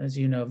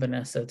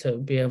Vanessa, to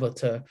be able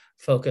to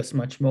focus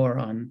much more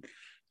on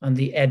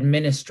the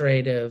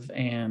administrative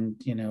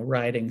and,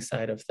 writing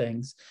side of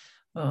things.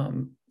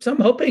 So I'm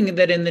hoping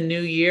that in the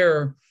new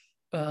year,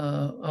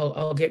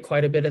 I'll get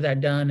quite a bit of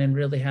that done and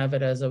really have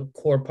it as a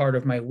core part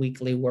of my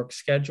weekly work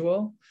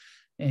schedule.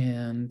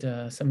 And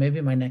so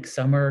maybe my next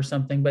summer or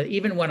something, but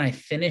even when I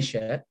finish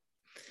it,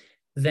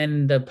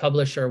 then the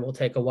publisher will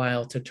take a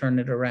while to turn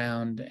it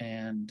around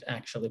and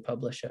actually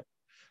publish it.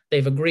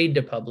 They've agreed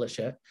to publish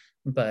it,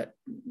 but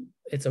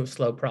it's a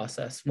slow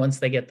process. Once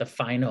they get the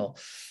final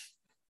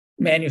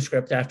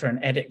manuscript after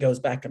an edit goes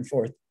back and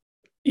forth,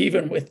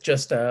 even with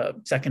just a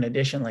second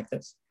edition like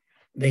this,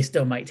 they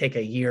still might take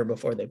a year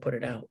before they put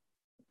it out.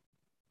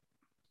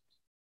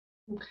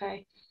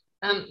 Okay.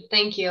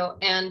 Thank you.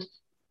 And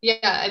yeah,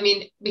 I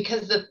mean,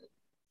 because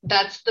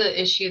that's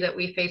the issue that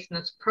we face in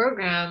this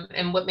program,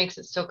 and what makes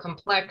it so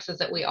complex is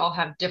that we all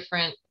have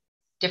different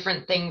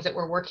things that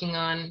we're working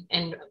on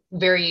and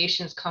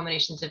variations,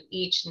 combinations of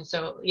each. And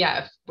so,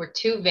 yeah, if we're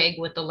too vague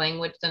with the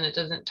language, then it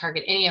doesn't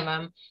target any of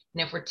them.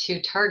 And if we're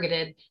too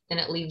targeted, then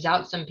it leaves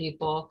out some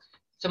people.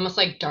 It's almost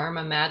like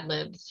Dharma Mad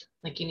Libs.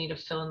 Like you need to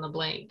fill in the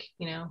blank,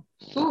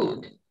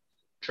 food,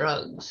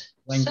 drugs,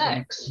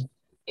 sex.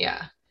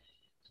 Yeah.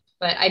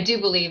 But I do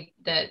believe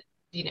that,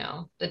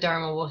 the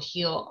Dharma will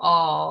heal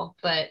all.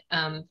 But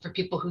for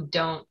people who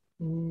don't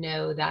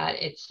know that,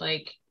 it's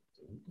like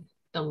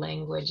the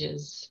language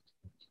is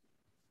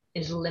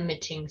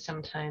limiting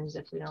sometimes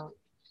if we don't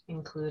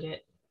include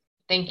it.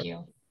 Thank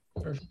you.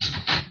 Perfect.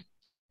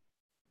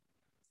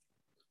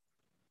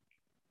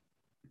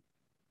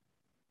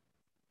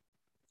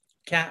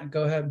 Kat,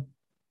 go ahead.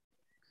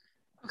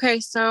 Okay,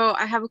 so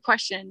I have a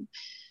question.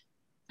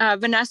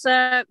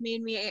 Vanessa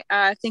made me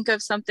think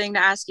of something to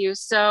ask you,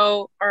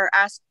 or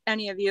ask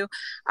any of you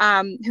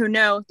who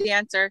know the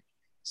answer.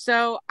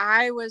 So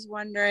I was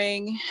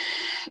wondering,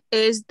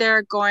 is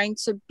there going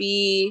to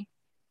be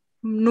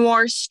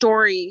more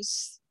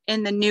stories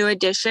in the new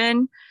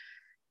edition?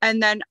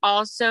 And then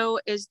also,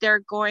 is there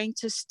going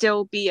to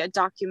still be a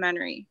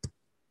documentary?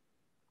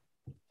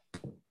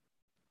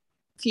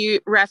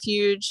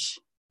 Refuge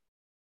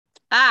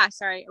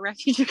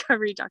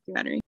recovery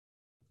documentary.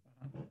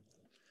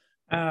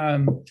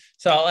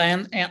 So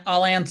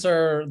I'll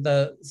answer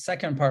the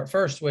second part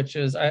first, which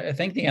is I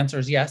think the answer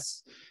is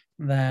yes.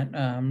 That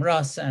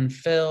Russ and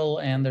Phil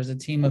and there's a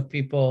team of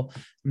people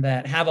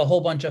that have a whole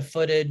bunch of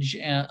footage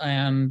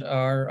and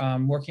are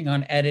working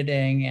on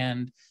editing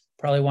and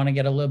probably want to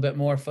get a little bit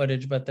more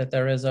footage, but that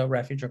there is a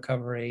refuge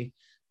recovery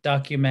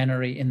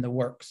documentary in the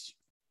works.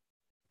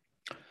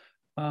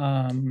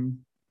 Along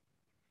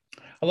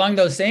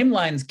those same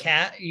lines,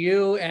 Kat,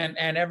 you and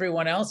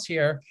everyone else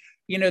here,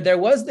 there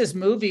was this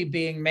movie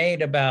being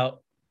made about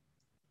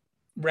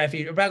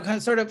refuge,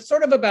 about sort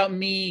of about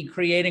me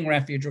creating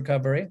refuge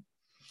recovery.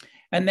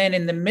 And then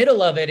in the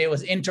middle of it, it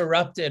was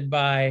interrupted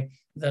by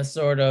the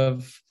sort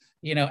of,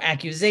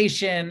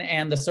 accusation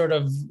and the sort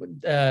of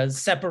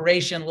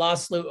separation,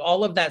 lawsuit,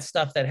 all of that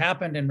stuff that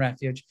happened in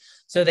Refuge.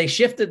 So they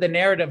shifted the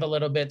narrative a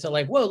little bit to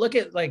like, whoa, look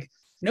at like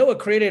Noah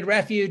created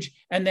Refuge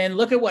and then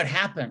look at what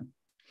happened.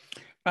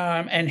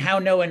 And how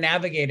Noah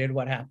navigated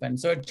what happened.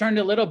 So it turned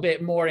a little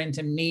bit more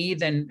into me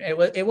than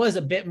it was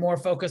a bit more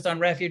focused on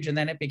Refuge, and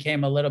then it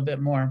became a little bit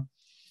more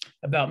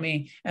about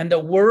me. And the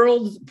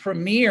world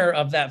premiere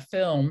of that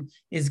film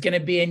is going to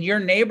be in your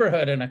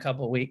neighborhood in a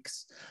couple of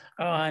weeks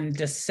on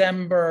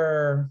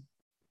December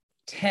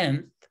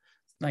 10th,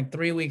 like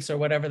 3 weeks or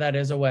whatever that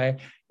is away,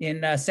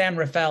 in San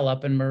Rafael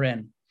up in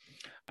Marin.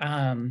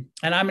 And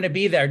I'm going to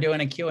be there doing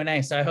a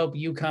Q&A. So I hope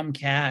you come,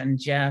 Kat and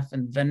Jeff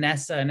and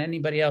Vanessa and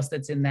anybody else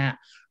that's in that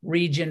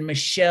region.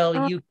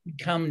 Michelle, you can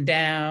come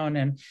down,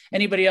 and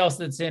anybody else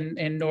that's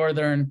in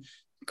Northern.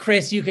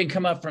 Chris, you can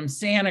come up from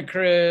Santa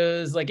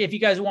Cruz. Like if you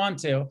guys want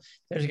to,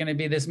 there's going to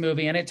be this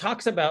movie, and it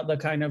talks about the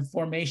kind of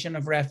formation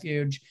of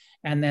Refuge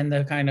and then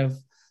the kind of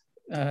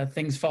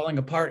things falling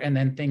apart and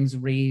then things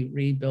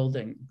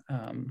rebuilding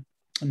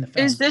in the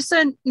film. Is this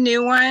a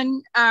new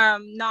one?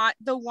 Not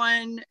the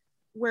one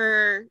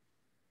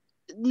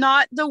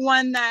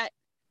that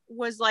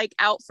was like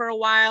out for a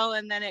while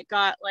and then it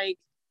got like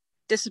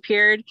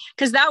disappeared,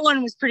 because that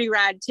one was pretty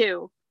rad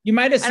too. You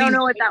might have seen, I don't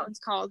know what that one's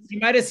called. You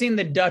might have seen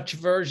the Dutch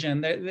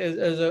version.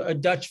 There's a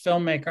Dutch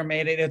filmmaker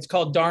made it. It's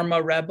called Dharma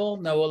Rebel,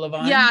 Noah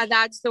Levine. Yeah,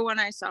 that's the one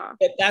I saw.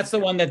 That's the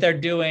one that they're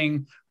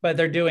doing, but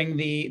they're doing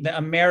the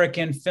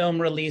American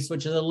film release,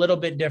 which is a little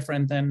bit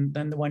different than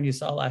the one you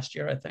saw last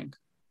year, I think.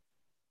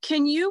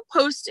 Can you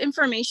post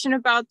information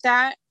about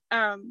that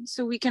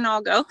so we can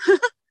all go?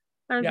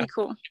 That would be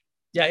cool.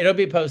 Yeah, it'll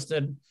be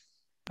posted.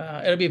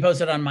 It'll be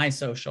posted on my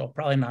social,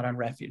 probably not on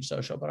Refuge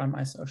social, but on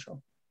my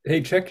social.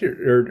 Hey, check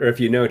or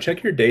if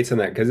check your dates on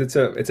that, because it's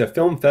a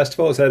film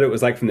festival. It said it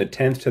was like from the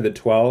 10th to the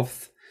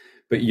 12th,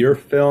 But your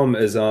film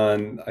is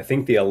on, I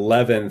think, the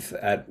 11th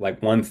at like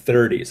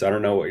 1:30. So I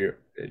don't know do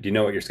you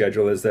know what your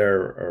schedule is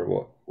there,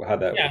 or how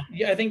that?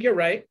 Yeah, I think you're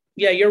right.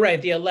 Yeah, you're right.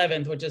 The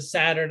 11th, which is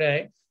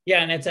Saturday.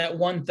 Yeah, and it's at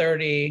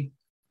 1:30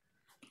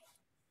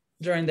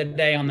 during the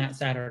day on that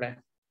Saturday.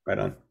 Right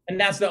on. And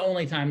that's the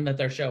only time that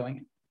they're showing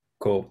it.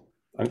 Cool.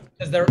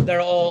 Because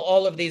they're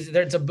all of these.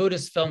 It's a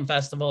Buddhist film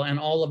festival, and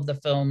all of the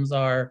films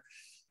are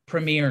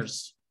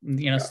premieres.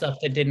 Stuff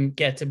that didn't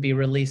get to be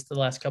released the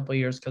last couple of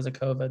years because of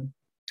COVID.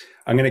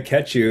 I'm going to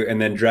catch you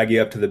and then drag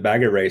you up to the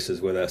bagger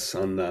races with us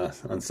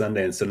on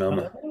Sunday in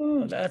Sonoma.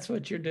 Oh, that's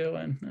what you're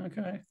doing.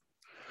 Okay.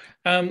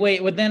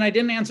 Wait, well, then I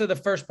didn't answer the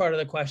first part of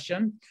the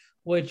question,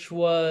 which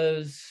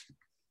was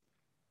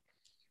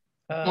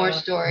more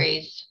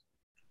stories.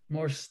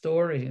 More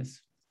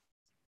stories.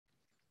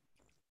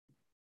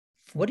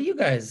 What do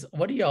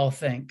y'all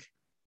think?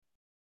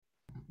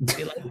 Do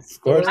you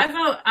like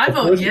I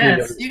vote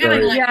yes. You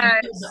gotta include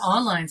the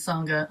online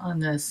sangha on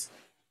this.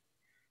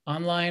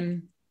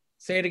 Online.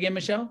 Say it again,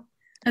 Michelle.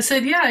 I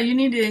said, yeah, you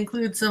need to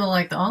include some of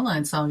like the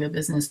online sangha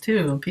business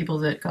too. People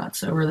that got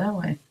sober that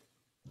way.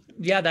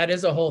 Yeah, that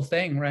is a whole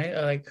thing, right?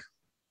 Like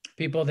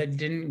people that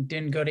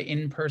didn't go to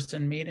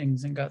in-person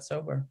meetings and got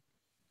sober.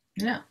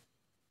 Yeah.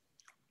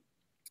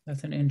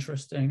 That's an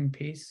interesting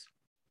piece.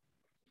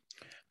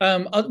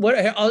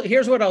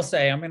 Here's what I'll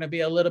say. I'm going to be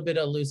a little bit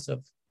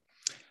elusive.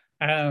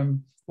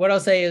 What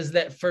I'll say is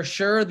that for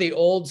sure the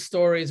old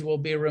stories will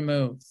be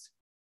removed.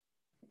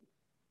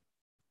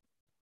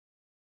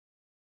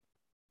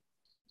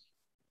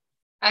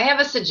 I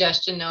have a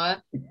suggestion,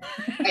 Noah.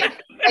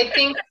 I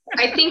think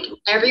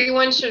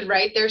everyone should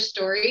write their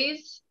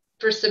stories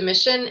for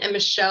submission, and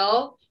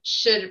Michelle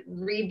should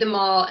read them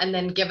all and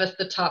then give us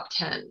the top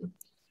 10.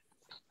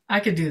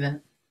 I could do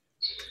that.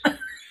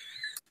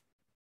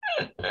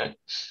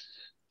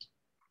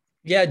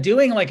 Yeah,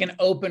 doing like an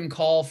open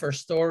call for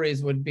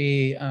stories would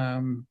be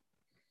a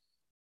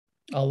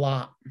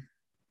lot.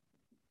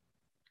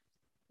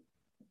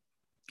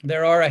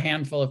 There are a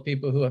handful of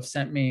people who have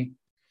sent me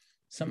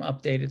some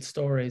updated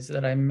stories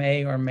that I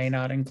may or may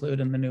not include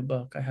in the new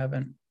book. I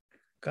haven't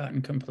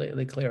gotten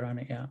completely clear on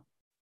it yet.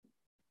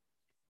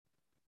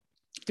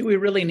 Do we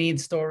really need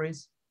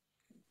stories?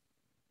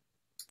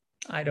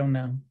 I don't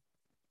know.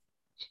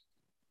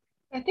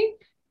 I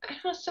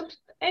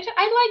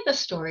like the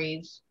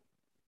stories.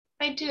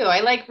 I do. I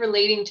like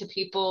relating to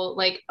people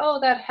like, oh,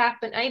 that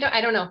happened. I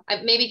don't know.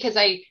 Maybe because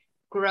I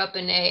grew up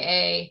in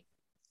AA,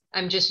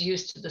 I'm just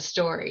used to the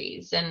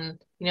stories and,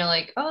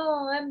 like,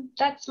 oh,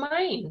 that's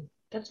mine.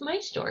 That's my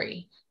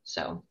story.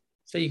 So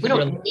we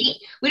don't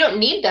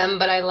need them,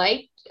 but I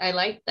like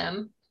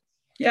them.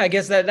 Yeah, I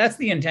guess that's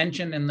the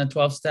intention in the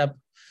 12-step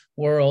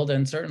world,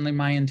 and certainly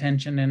my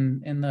intention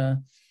in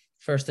the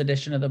first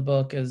edition of the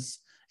book is,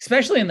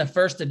 especially in the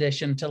first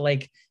edition, to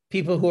like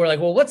people who are like,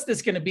 well, what's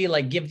this going to be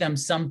like? Give them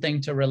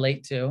something to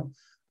relate to.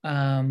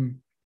 I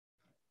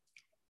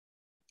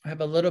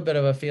have a little bit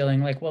of a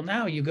feeling like, well,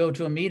 now you go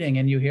to a meeting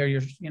and you hear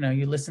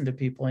you listen to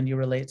people and you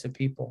relate to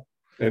people.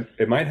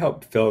 It might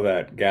help fill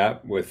that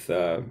gap with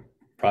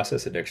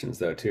process addictions,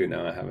 though, too.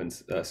 Now having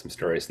some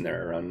stories in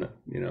there around,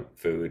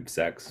 food,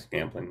 sex,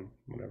 gambling,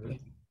 whatever.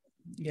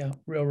 Yeah,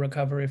 real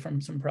recovery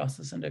from some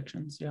process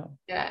addictions. Yeah.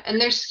 Yeah,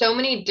 and there's so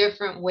many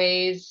different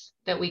ways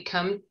that we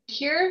come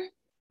here.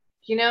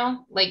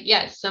 Like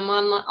yes, some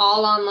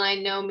all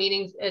online, no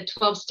meetings,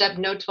 12-step,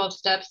 no 12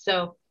 steps.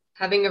 So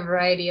having a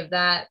variety of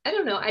that, I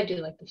don't know. I do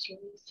like the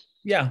stories.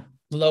 Yeah,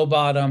 low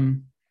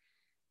bottom.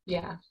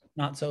 Yeah.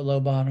 Not so low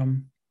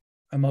bottom.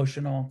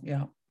 Emotional,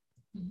 yeah.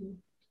 Mm-hmm.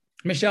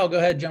 Michelle, go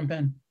ahead, jump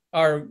in.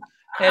 Our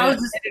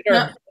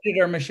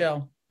editor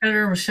Michelle.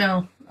 Editor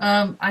Michelle.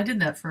 I did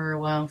that for a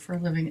while for a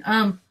living.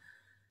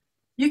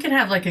 You could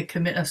have like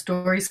a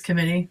stories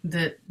committee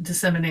that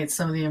disseminates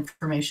some of the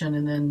information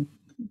and then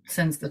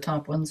sends the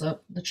top ones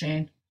up the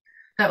chain.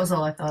 That was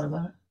all I thought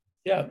about it.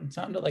 Yeah, it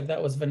sounded like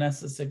that was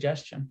Vanessa's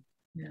suggestion.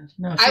 Yeah,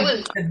 no, I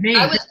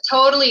was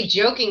totally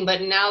joking,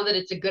 but now that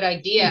it's a good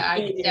idea, I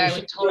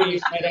would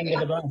totally under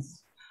the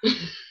bus.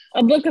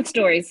 A book of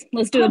stories.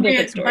 Let's do a book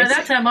of stories. By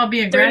that time, I'll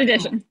be in third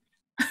edition.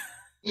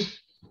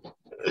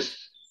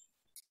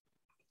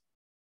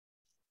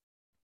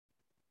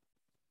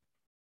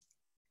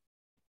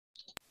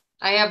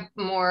 I have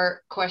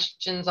more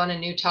questions on a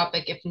new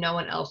topic if no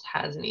one else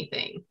has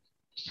anything.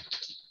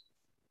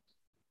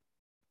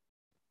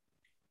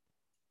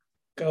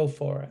 Go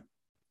for it.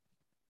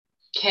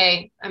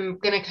 Okay, I'm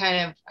going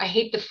to I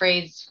hate the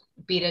phrase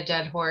beat a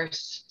dead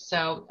horse,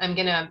 so I'm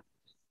going to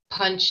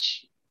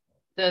punch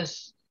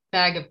this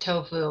bag of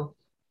tofu.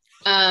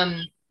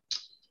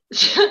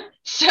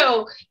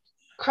 So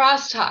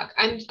crosstalk.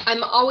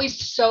 I'm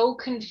always so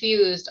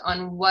confused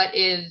on what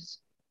is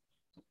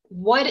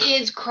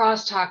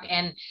crosstalk,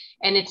 and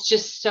it's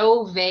just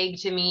so vague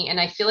to me, and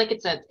I feel like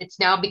it's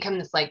now become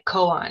this like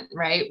koan,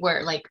 right?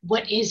 Where like,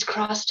 what is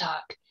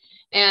crosstalk?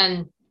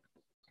 And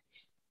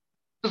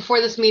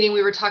before this meeting,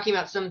 we were talking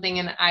about something,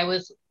 and I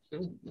was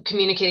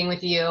communicating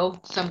with you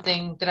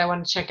something that I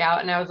want to check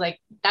out, and I was like,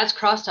 that's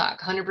crosstalk,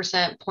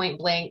 100% point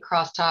blank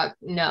crosstalk.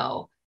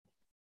 No,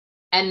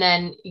 and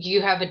then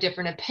you have a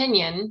different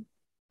opinion.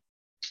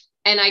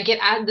 And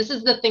this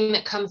is the thing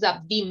that comes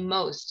up the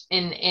most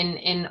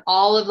in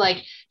all of like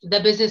the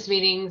business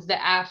meetings,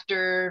 the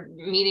after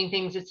meeting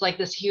things. It's like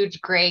this huge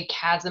gray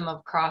chasm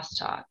of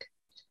crosstalk.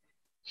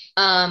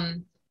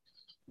 And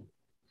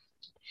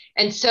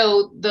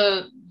so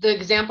the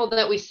example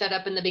that we set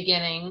up in the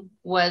beginning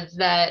was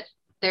that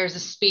there's a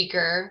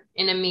speaker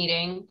in a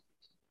meeting,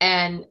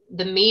 and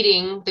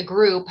the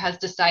group has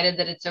decided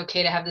that it's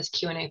okay to have this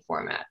Q&A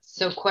format.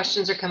 So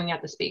questions are coming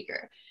at the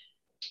speaker.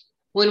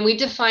 When we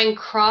define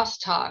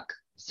crosstalk,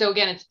 so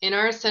again, it's in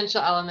our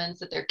essential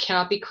elements that there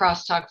cannot be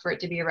crosstalk for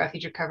it to be a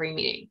refuge recovery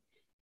meeting.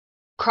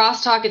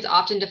 Crosstalk is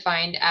often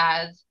defined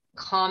as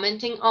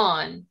commenting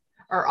on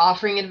or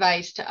offering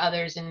advice to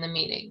others in the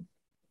meeting.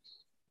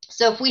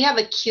 So if we have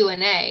a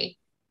Q&A,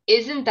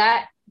 isn't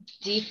that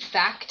de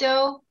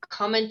facto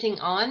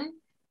commenting on?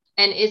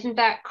 And isn't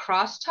that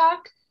crosstalk?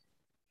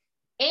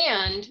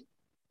 And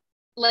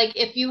like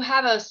if you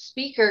have a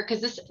speaker,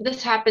 because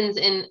this happens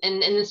in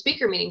the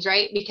speaker meetings,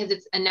 right? Because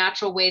it's a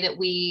natural way that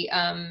we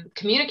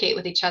communicate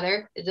with each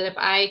other, is that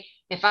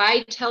if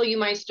I tell you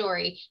my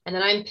story and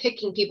then I'm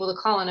picking people to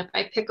call on, if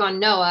I pick on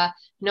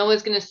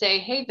Noah's going to say,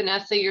 hey,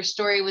 Vanessa, your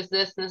story was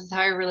this, and this is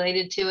how I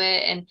related to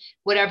it, and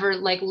whatever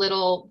like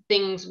little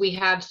things we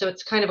have. So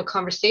it's kind of a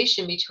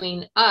conversation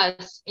between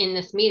us in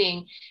this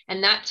meeting.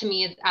 And that to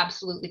me is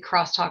absolutely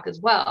crosstalk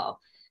as well.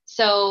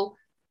 So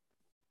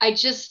I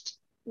just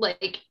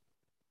like,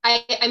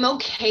 I'm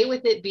okay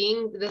with it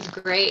being this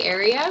gray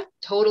area,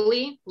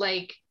 totally.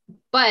 Like,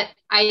 but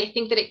I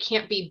think that it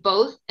can't be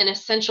both an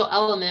essential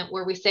element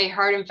where we say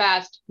hard and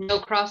fast, no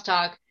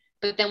crosstalk,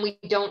 but then we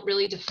don't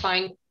really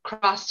define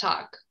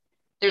crosstalk.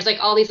 There's like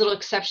all these little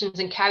exceptions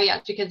and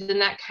caveats, because then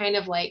that kind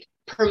of like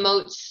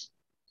promotes,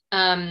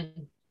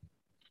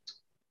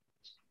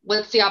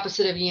 what's the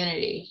opposite of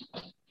unity?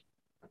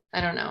 I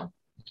don't know.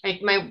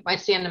 I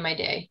see end of my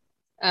day.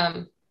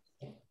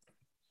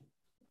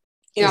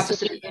 The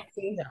opposite. Yeah.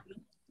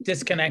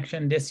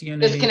 Disconnection,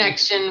 disunity.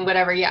 Disconnection,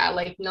 whatever. Yeah,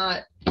 like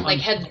not like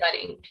head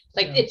butting.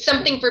 Like it's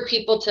something for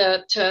people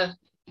to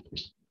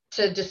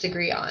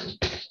disagree on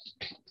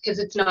because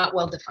it's not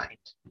well defined.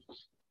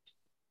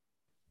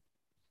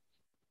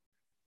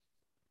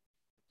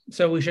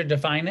 So we should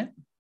define it?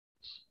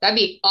 That'd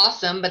be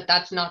awesome, but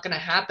that's not going to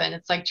happen.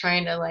 It's like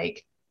trying to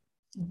like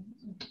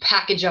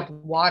package up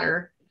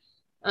water.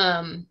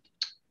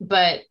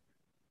 But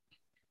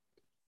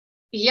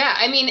yeah,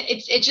 I mean,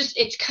 it's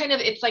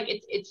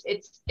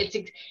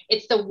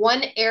the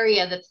one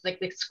area that's like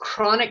this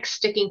chronic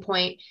sticking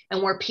point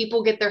and where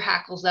people get their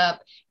hackles up.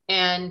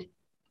 And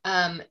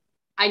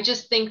I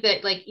just think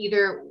that like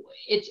either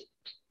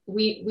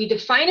we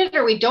define it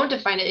or we don't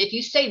define it. If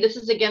you say this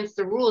is against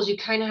the rules, you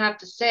kind of have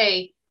to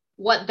say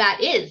what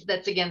that is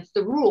that's against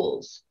the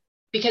rules,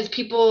 because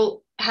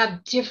people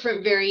have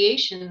different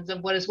variations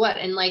of what is what.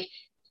 And like,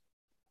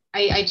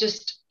 I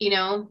just,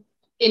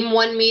 in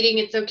one meeting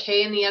it's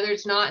okay and the other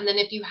it's not. And then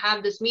if you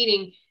have this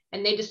meeting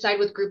and they decide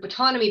with group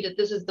autonomy that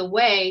this is the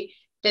way,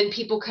 then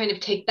people kind of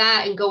take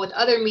that and go with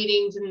other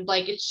meetings, and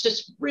like it's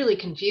just really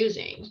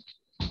confusing.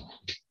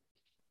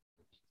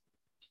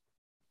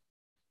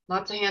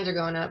 Lots of hands are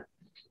going up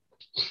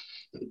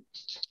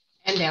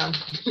and down.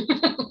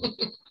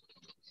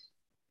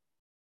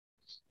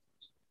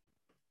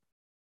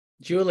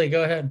 Julie,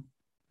 go ahead.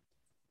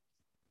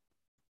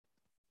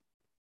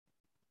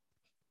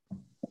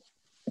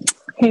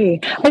 Hey,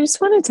 I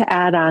just wanted to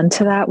add on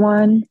to that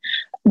one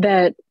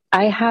that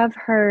I have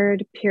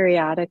heard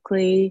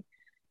periodically,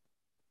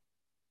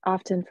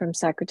 often from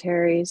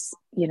secretaries,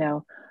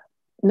 no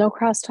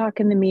crosstalk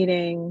in the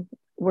meeting.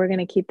 We're going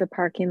to keep the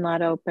parking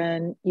lot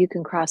open. You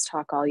can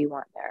crosstalk all you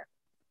want there.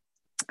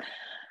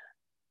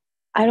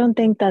 I don't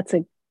think that's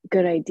a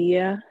good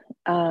idea.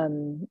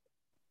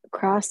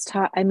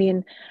 Crosstalk, I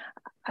mean,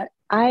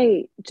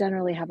 I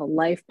generally have a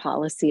life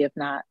policy of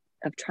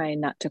trying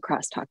not to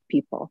crosstalk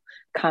people,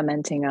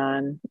 commenting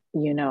on,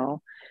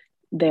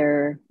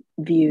 their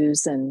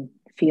views and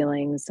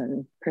feelings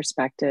and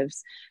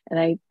perspectives.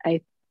 And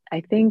I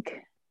think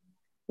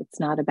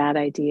it's not a bad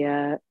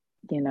idea,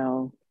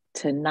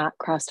 to not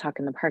crosstalk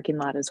in the parking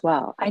lot as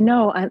well. I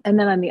know. And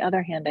then on the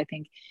other hand, I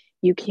think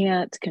you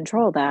can't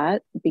control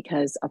that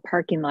because a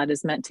parking lot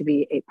is meant to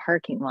be a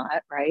parking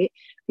lot, right?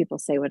 People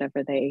say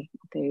whatever they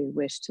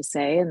wish to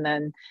say. And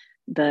then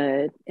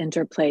the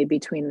interplay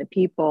between the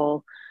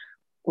people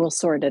will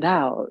sort it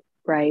out,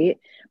 right?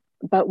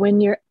 But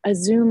when you're a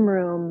Zoom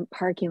room,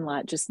 parking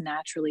lot just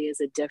naturally is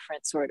a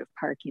different sort of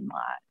parking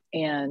lot.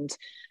 And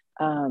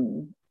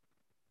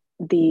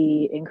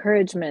the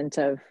encouragement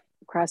of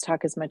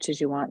crosstalk as much as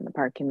you want in the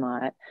parking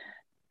lot,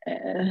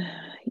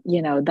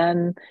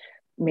 then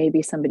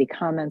maybe somebody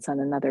comments on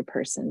another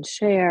person's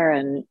share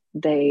and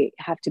they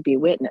have to be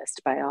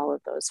witnessed by all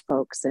of those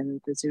folks in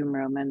the Zoom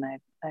room. And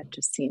I've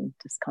just seen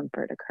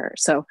discomfort occur.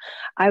 So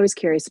I was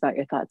curious about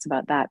your thoughts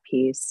about that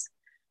piece.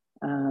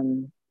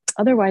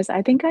 Otherwise,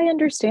 I think I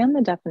understand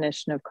the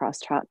definition of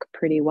crosstalk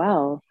pretty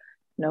well.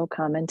 No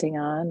commenting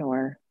on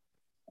or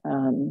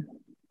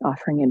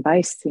offering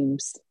advice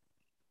seems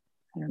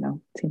I don't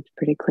know. It seems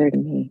pretty clear to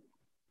me.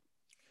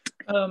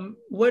 I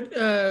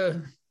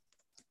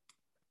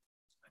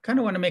kind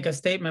of want to make a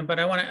statement, but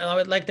I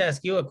would like to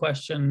ask you a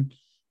question,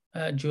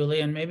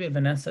 Julie, and maybe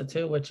Vanessa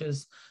too, which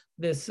is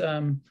this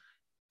kind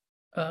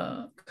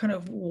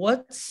of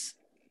what's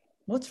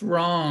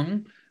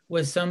wrong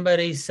with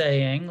somebody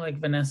saying, like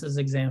Vanessa's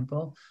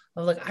example,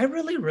 of like, I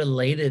really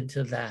related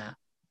to that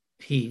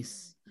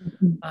piece.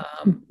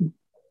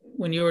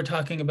 When you were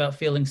talking about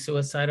feeling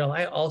suicidal,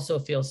 I also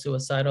feel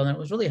suicidal, and it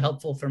was really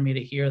helpful for me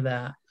to hear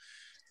that.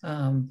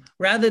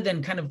 Rather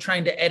than kind of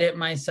trying to edit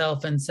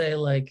myself and say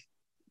like,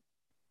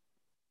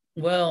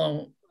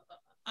 well,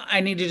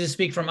 I need you to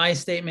speak from my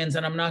statements,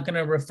 and I'm not going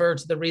to refer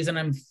to the reason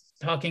I'm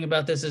talking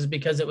about this is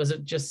because it was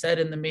just said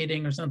in the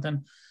meeting or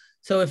something.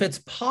 So if it's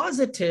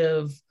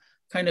positive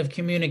kind of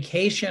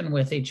communication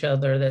with each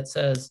other that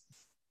says,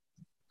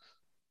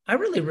 I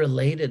really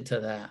related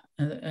to that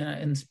and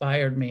it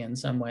inspired me in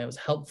some way, it was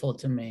helpful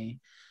to me.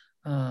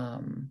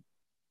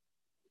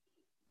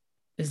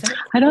 Is that?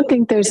 I don't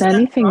think there's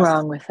anything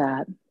wrong with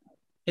that.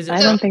 Is it?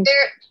 I don't think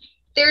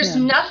there's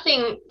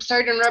nothing,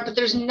 sorry to interrupt, but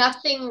there's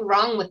nothing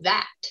wrong with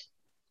that.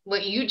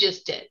 What you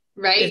just did,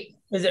 right?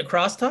 Is it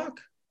crosstalk?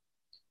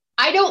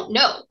 I don't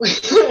know.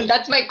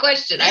 That's my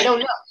question. I don't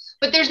know.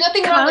 But there's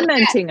nothing wrong with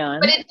that.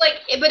 But it's like,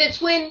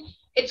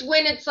 it's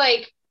when it's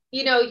like,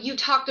 you know, you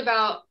talked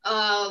about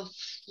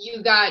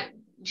you got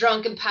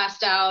drunk and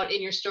passed out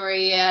in your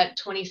story at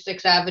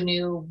 26th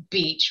Avenue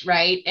Beach,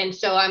 right? And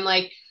so I'm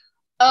like,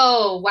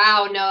 oh,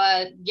 wow,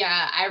 Noah,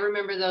 yeah, I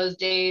remember those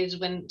days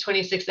when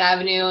 26th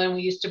Avenue and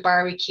we used to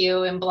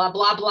barbecue and blah,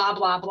 blah, blah,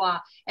 blah, blah.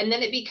 And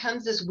then it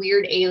becomes this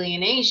weird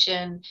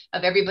alienation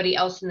of everybody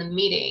else in the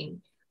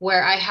meeting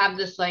where I have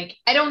this, like,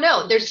 I don't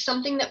know, there's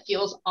something that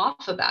feels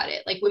off about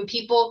it. Like when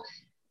people,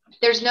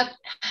 there's nothing,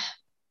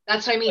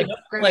 that's what I mean.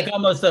 Like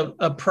almost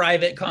a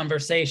private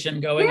conversation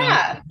going on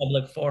in a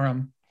public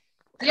forum.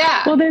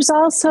 Yeah. Well, there's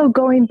also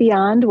going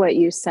beyond what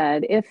you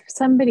said. If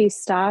somebody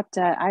stopped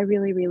at, I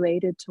really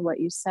related to what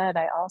you said,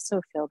 I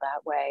also feel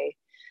that way.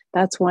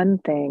 That's one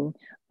thing.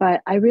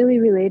 But I really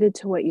related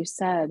to what you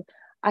said.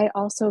 I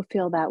also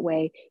feel that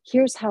way.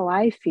 Here's how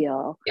I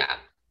feel. Yeah.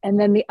 And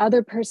then the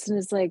other person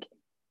is like,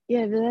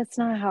 yeah, but that's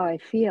not how I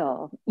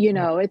feel. You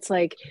know, it's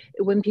like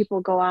when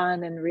people go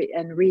on and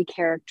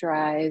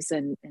recharacterize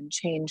and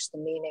change the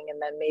meaning,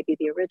 and then maybe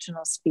the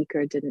original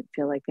speaker didn't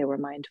feel like they were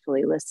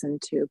mindfully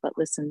listened to, but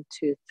listened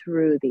to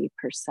through the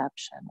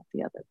perception of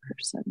the other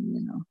person,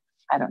 you know.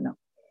 I don't know.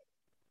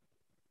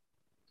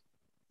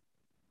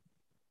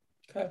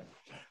 Okay.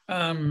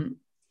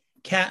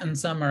 Kat and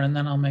Summer, and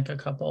then I'll make a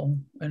couple,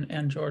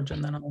 and George,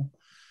 and then I'll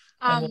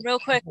real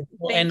quick,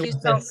 we'll end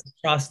with this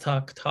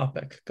crosstalk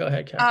topic. Go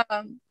ahead, Kat.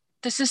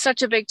 This is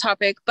such a big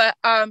topic, but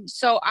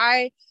so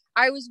I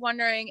was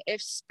wondering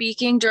if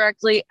speaking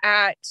directly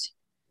at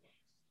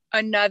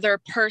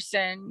another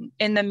person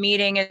in the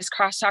meeting is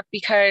crosstalk,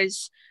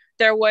 because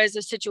there was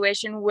a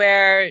situation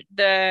where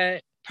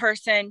the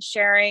person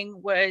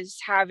sharing was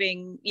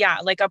having,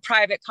 like a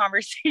private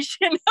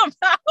conversation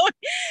about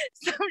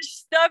some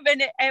stuff,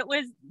 and it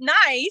was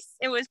nice,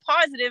 it was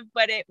positive,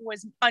 but it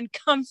was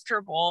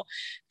uncomfortable.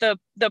 The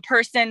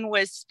person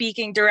was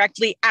speaking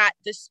directly at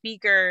the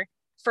speaker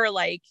for,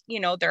 like, you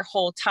know, their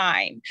whole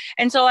time.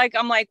 And so, like,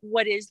 I'm like,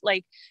 what is,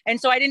 like,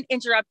 and so I didn't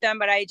interrupt them,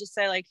 but I just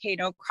said, like, hey,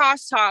 no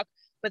crosstalk.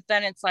 But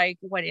then it's like,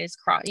 what is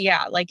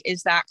like,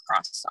 is that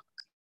crosstalk?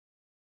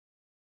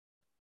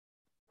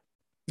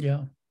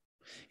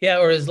 Yeah,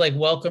 or is like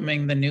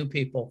welcoming the new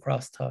people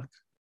crosstalk?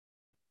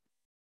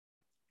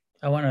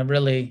 I want to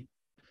really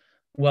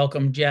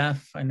welcome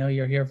Jeff. I know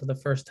you're here for the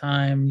first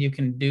time. You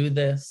can do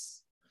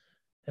this.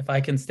 If I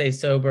can stay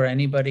sober,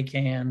 anybody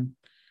can.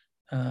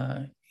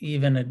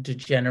 Even a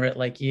degenerate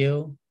like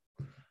you.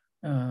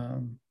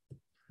 You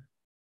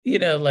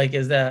know, like,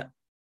 is that,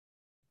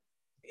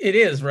 it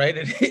is, right?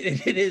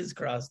 It is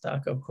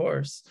crosstalk, of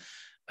course.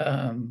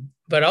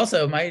 But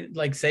also might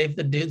like save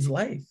the dude's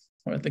life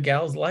or the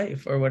gal's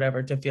life or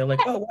whatever, to feel like,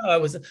 oh,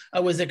 wow, I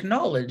was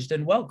acknowledged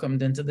and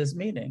welcomed into this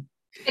meeting.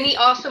 And he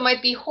also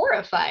might be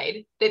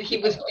horrified that he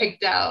was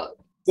picked out.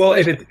 Well,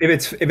 if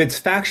it's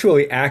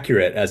factually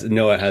accurate, as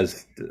Noah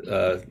has,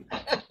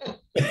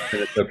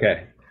 it's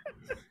okay.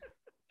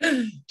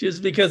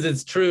 Just because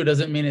it's true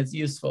doesn't mean it's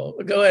useful.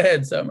 Go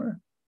ahead, Summer.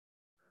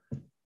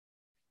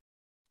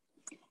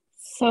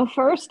 So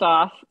first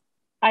off,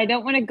 I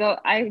don't want to go,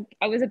 I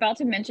was about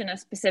to mention a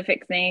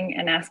specific thing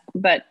and ask,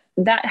 but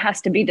that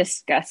has to be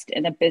discussed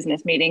in a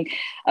business meeting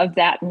of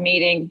that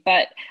meeting.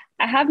 But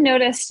I have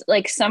noticed,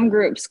 like, some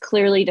groups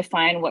clearly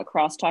define what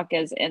crosstalk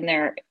is in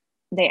there.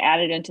 They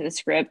add it into the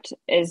script.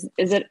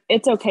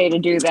 It's okay to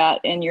do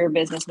that in your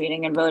business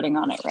meeting and voting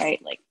on it, right?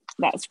 Like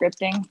that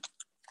scripting.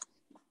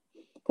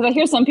 Because I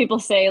hear some people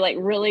say, like,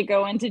 really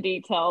go into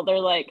detail. They're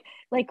like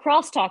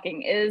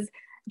cross-talking is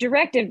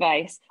direct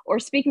advice or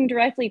speaking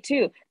directly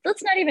to.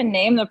 Let's not even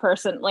name the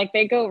person. Like,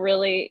 they go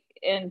really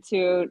in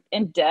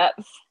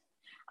depth.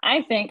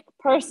 I think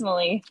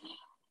personally,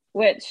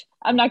 which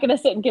I'm not going to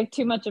sit and give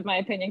too much of my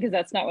opinion because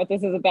that's not what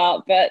this is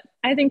about. But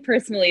I think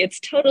personally, it's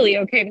totally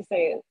okay to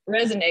say it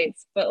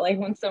resonates. But like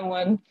when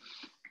someone,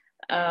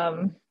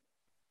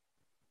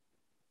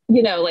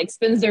 you know, like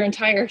spends their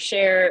entire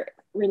share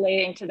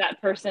relating to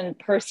that person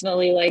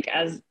personally, like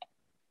as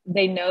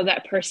they know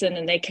that person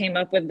and they came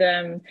up with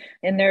them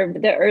in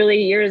the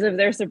early years of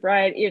their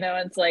sobriety, you know,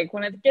 it's like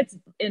when it gets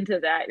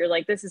into that, you're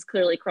like, this is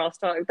clearly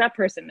crosstalk. That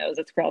person knows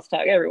it's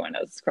crosstalk. Everyone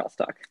knows it's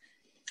crosstalk.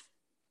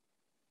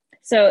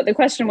 So the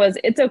question was,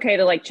 it's okay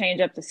to like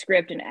change up the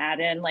script and add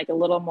in like a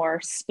little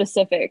more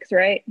specifics,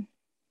 right?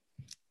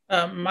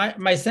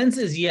 My sense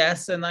is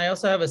yes. And I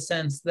also have a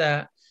sense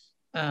that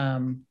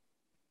it'd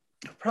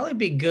probably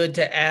be good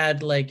to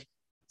add like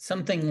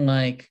something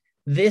like,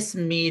 this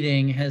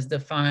meeting has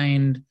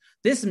defined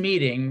this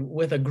meeting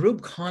with a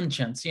group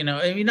conscience, you know,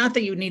 I mean, not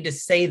that you need to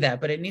say that,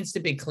 but it needs to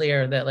be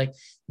clear that like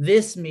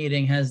this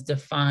meeting has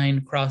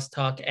defined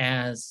crosstalk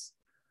as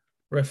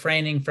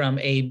refraining from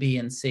A, B,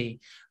 and C,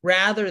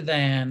 rather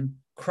than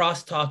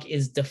crosstalk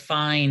is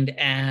defined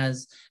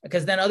as,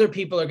 because then other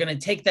people are going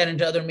to take that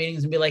into other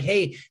meetings and be like,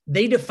 hey,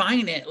 they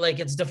define it like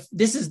it's,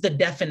 this is the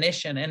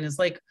definition. And it's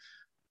like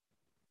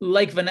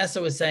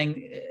Vanessa was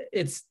saying,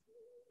 it's,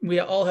 we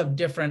all have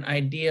different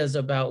ideas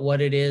about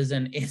what it is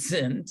and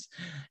isn't.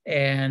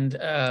 And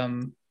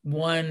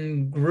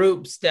one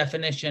group's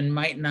definition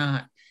might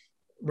not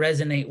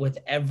resonate with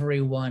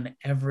everyone,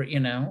 you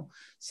know?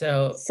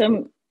 So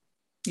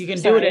you can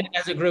do it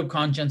as a group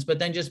conscience, but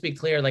then just be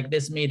clear, like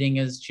this meeting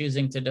is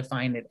choosing to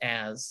define it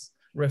as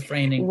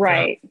refraining.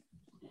 Right.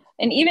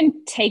 And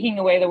even taking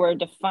away the word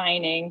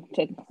defining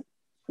to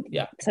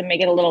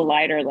make it a little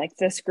lighter, like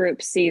this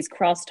group sees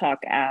crosstalk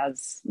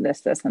as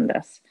this, this, and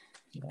this.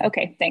 Yeah.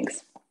 Okay,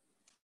 thanks.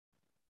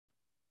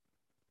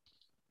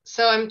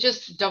 So I'm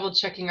just double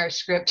checking our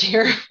script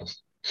here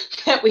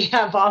that we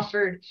have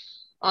offered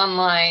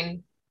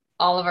online.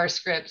 All of our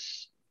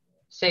scripts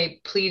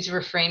say, please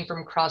refrain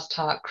from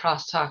crosstalk.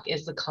 Crosstalk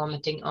is the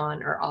commenting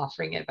on or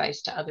offering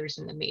advice to others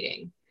in the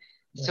meeting.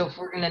 Yeah. So if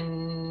we're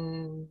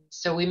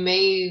so we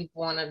may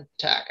want to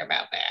talk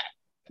about that.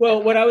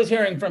 Well, what I was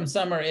hearing from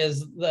Summer is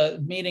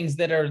the meetings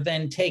that are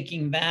then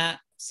taking that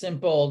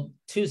simple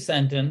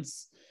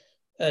 2-sentence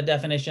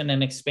definition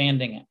and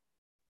expanding it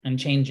and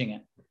changing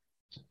it,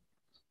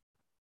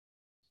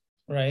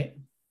 right?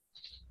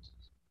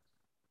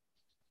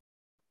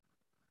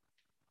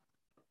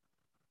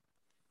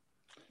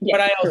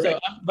 Yeah,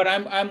 but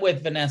I'm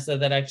with Vanessa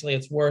that actually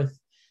it's worth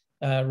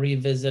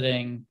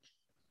revisiting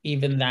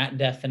even that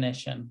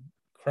definition,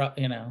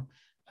 you know,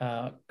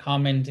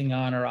 commenting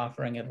on or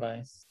offering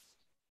advice.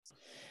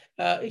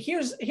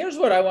 Here's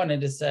what I wanted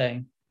to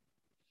say.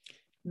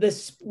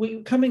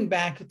 Coming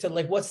back to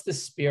like, what's the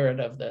spirit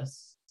of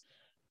this?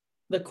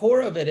 The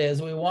core of it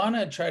is we want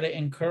to try to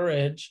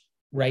encourage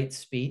right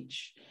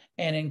speech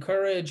and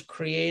encourage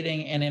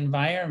creating an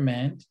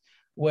environment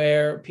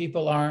where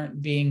people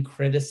aren't being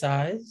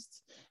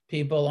criticized,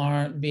 people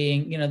aren't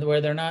being, you know,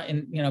 where they're not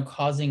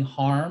causing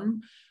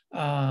harm.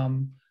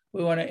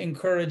 We want to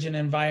encourage an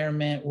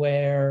environment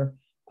where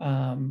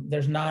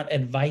there's not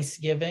advice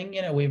giving.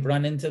 You know, we've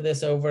run into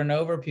this over and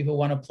over. People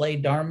want to play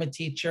Dharma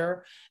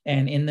teacher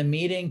and in the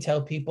meeting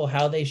tell people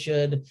how they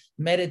should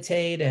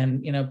meditate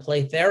and, you know,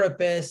 play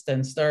therapist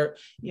and start,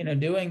 you know,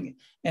 doing.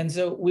 And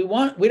so we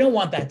don't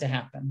want that to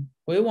happen.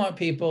 We want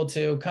people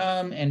to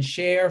come and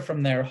share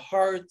from their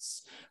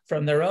hearts,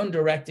 from their own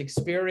direct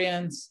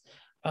experience.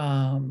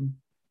 And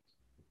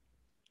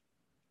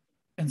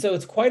so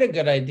it's quite a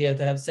good idea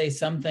to say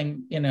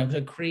something, you know,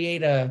 to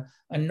create a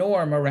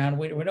norm around,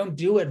 we don't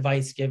do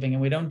advice giving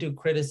and we don't do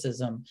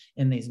criticism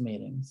in these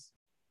meetings.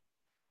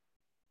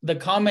 The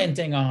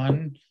commenting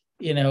on,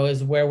 you know,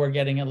 is where we're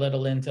getting a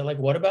little into like,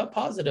 what about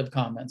positive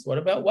comments? What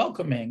about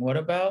welcoming? What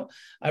about,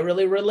 I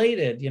really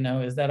related, you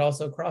know, is that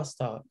also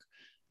crosstalk?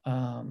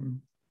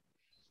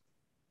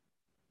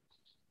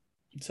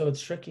 So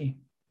it's tricky.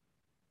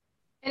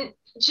 And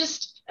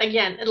just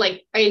again,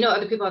 like I know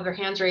other people have their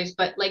hands raised,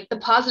 but like the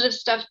positive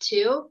stuff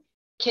too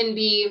can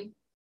be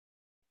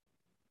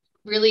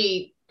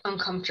really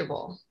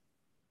uncomfortable.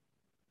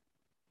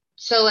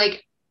 So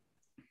like,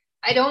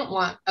 I don't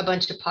want a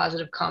bunch of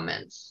positive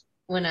comments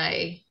when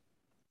I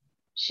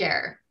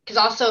share, because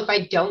also if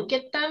I don't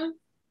get them,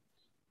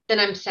 then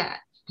I'm sad,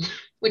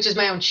 which is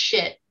my own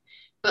shit.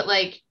 But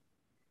like,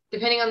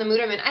 depending on the mood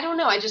I'm in, I don't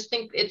know. I just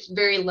think it's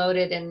very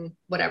loaded and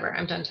whatever.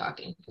 I'm done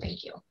talking.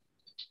 Thank you.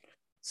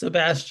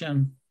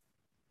 Sebastian.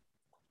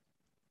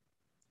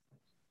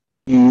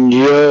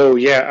 Yo,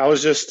 yeah, I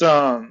was just,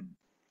 I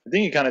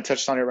think you kind of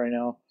touched on it right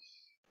now.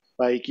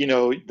 Like, you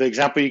know, the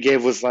example you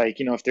gave was like,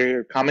 you know, if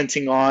they're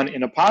commenting on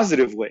in a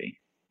positive way,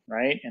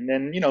 right? And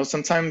then, you know,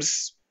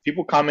 sometimes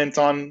people comment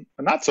on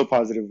a not so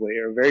positive way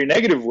or a very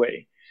negative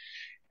way.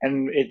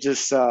 And it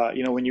just,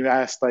 you know, when you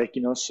ask like,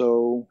 you know,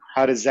 so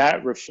how does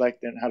that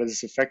reflect and how does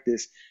this affect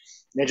this?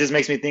 And it just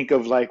makes me think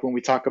of like when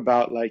we talk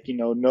about like, you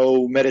know,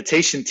 no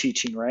meditation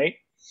teaching, right?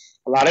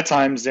 A lot of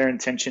times their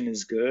intention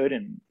is good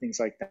and things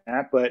like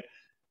that. But,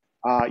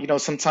 you know,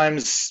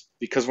 sometimes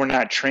because we're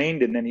not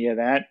trained in any of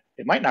that,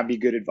 it might not be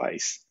good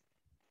advice.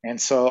 And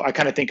so I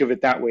kind of think of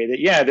it that way, that,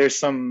 yeah, there's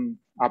some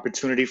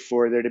opportunity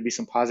for there to be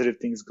some positive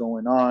things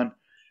going on.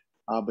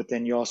 But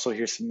then you also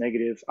hear some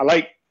negative. I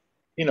like,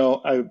 you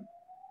know,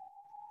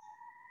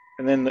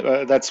 and then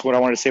that's what I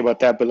wanted to say about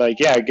that. But like,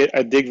 yeah,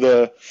 I dig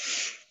the,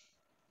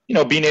 you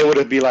know, being able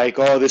to be like,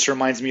 oh, this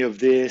reminds me of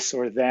this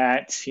or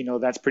that, you know,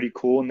 that's pretty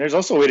cool. And there's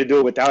also a way to do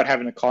it without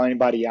having to call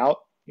anybody out.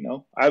 You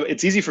know,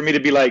 it's easy for me to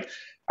be like,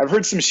 I've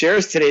heard some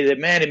shares today that,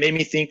 man, it made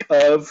me think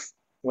of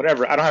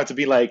whatever. I don't have to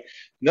be like,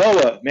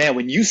 Noah, man,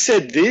 when you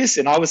said this,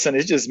 and all of a sudden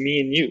it's just me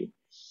and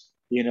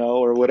you know,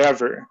 or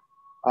whatever.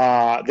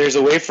 There's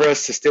a way for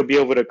us to still be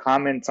able to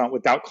comment on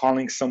without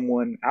calling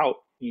someone out,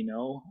 you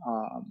know,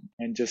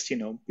 and just, you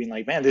know, being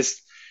like, man,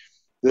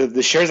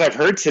 the shares I've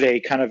heard today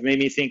kind of made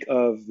me think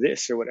of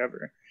this or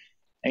whatever.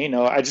 And, you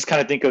know, I just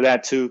kind of think of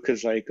that too,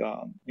 because like,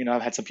 you know,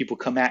 I've had some people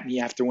come at me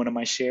after one of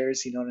my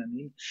shares, you know what I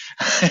mean?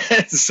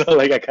 So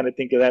like, I kind of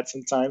think of that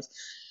sometimes.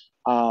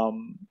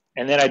 And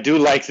then I do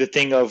like the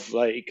thing of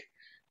like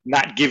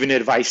not giving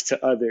advice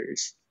to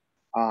others.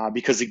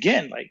 Because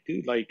again, like,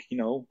 dude, like, you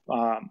know,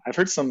 I've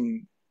heard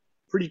some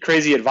pretty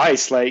crazy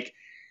advice, like,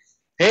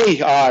 hey,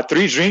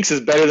 3 drinks is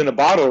better than a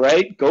bottle,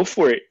 right? Go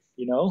for it,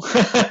 you know,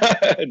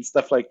 and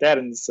stuff like that.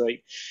 And it's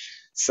like,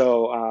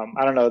 so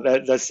I don't know,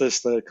 that's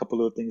just a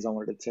couple of things I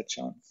wanted to touch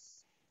on.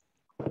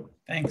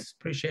 Thanks,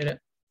 appreciate it.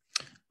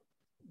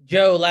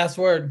 Joe, last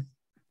word.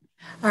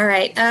 All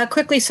right,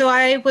 quickly. So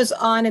I was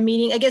on a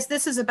meeting. I guess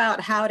this is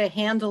about how to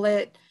handle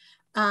it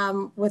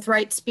with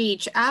right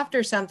speech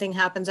after something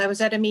happens. I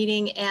was at a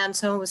meeting and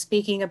someone was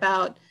speaking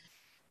about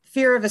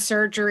fear of a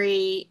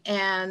surgery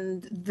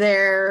and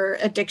their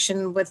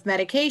addiction with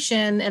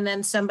medication. And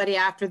then somebody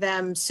after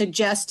them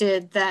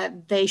suggested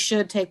that they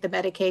should take the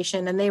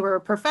medication, and they were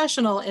a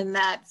professional in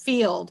that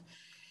field.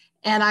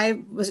 And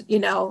I was, you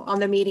know, on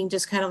the meeting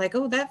just kind of like,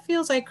 oh, that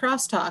feels like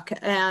crosstalk,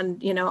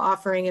 and, you know,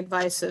 offering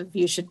advice of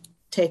you should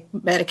take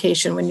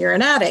medication when you're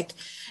an addict.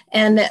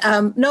 And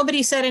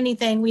nobody said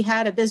anything. We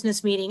had a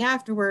business meeting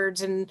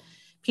afterwards, and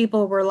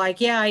people were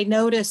like, yeah, I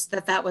noticed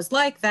that that was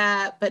like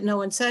that, but no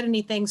one said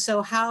anything.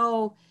 So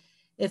how,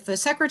 if a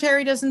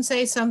secretary doesn't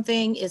say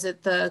something, is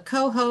it the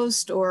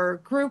co-host or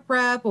group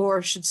rep,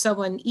 or should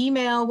someone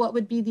email? What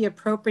would be the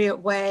appropriate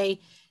way?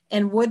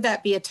 And would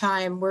that be a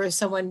time where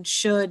someone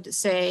should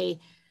say,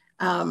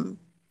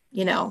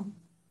 you know,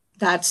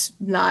 that's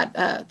not,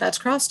 that's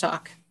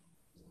crosstalk?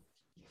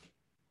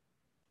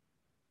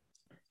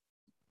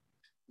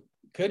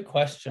 Good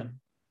question.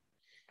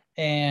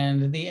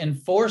 And the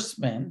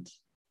enforcement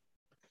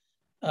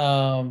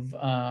of,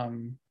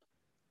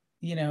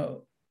 you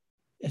know,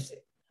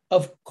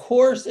 of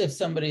course, if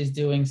somebody's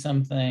doing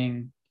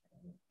something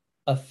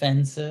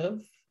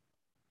offensive,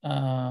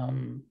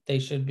 they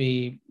should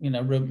be, you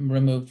know,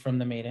 removed from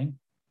the meeting.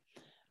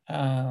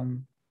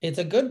 It's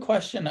a good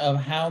question of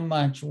how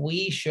much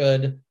we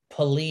should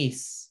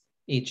police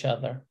each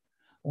other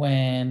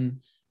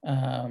when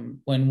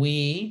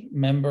we,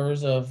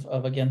 members of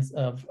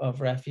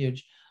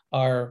Refuge,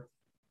 are,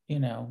 you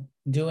know,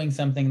 doing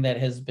something that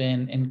has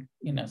been,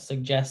 you know,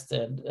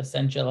 suggested,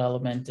 essential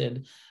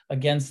elemented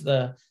against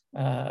the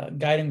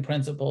guiding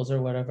principles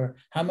or whatever.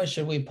 How much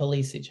should we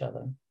police each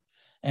other?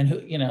 And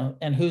who, you know,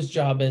 and whose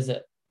job is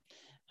it?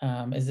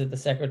 Is it the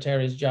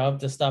secretary's job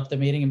to stop the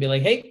meeting and be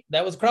like, hey,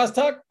 that was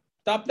crosstalk,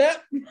 stop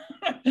that?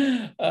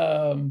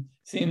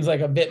 Seems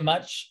like a bit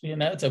much, you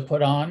know, to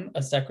put on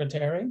a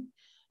secretary.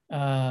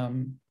 My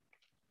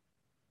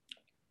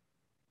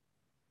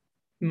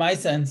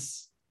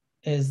sense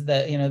is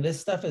that, you know, this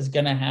stuff is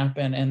going to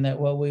happen, and that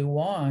what we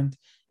want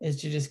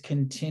is to just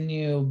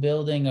continue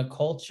building a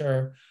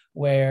culture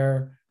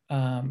where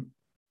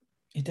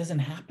it doesn't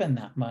happen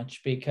that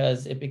much,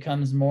 because it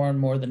becomes more and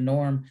more the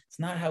norm. It's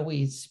not how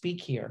we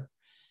speak here.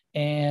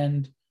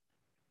 And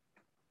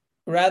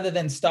rather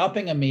than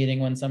stopping a meeting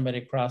when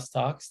somebody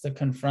crosstalks, to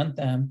confront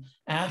them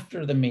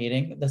after the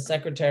meeting, the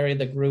secretary,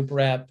 the group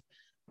rep,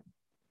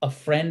 a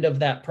friend of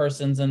that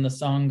person's in the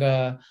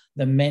Sangha,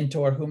 the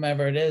mentor,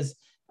 whomever it is,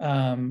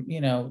 you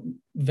know,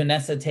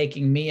 Vanessa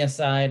taking me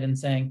aside and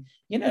saying,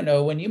 you know,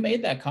 no, when you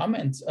made that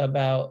comment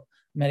about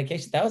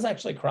medication, that was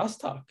actually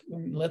crosstalk.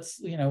 Let's,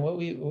 you know,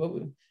 are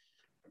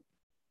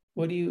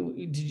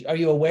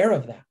you aware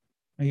of that?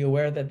 Are you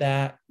aware that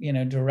that, you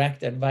know,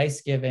 direct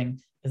advice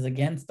giving is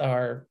against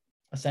our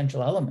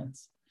essential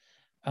elements?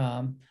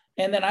 And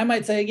then I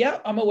might say, yeah,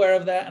 I'm aware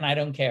of that and I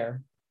don't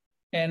care.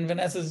 And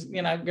Vanessa's,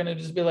 you know, going to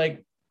just be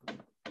like,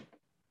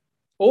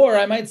 or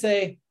I might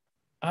say,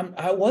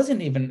 I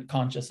wasn't even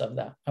conscious of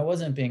that. I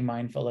wasn't being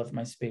mindful of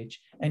my speech.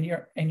 And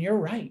you're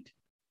right.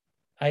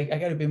 I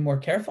got to be more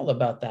careful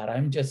about that.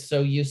 I'm just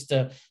so used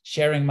to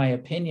sharing my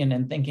opinion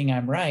and thinking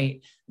I'm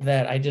right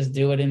that I just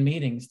do it in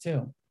meetings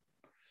too.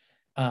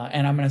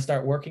 And I'm going to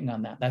start working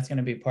on that. That's going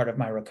to be part of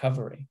my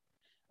recovery,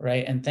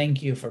 right? And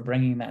thank you for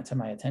bringing that to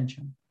my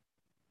attention.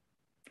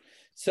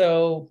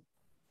 So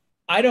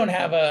I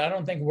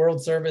don't think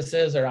World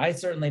Services, or I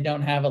certainly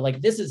don't have a,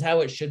 like, this is how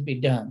it should be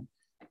done.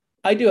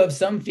 I do have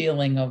some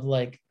feeling of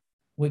like,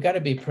 we got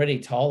to be pretty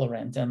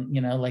tolerant, and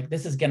like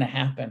this is going to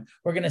happen.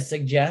 We're going to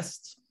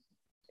suggest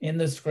in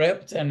the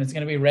script, and it's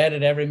going to be read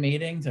at every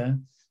meeting to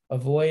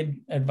avoid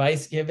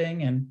advice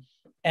giving, and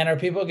are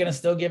people going to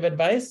still give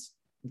advice?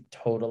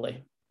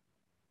 Totally.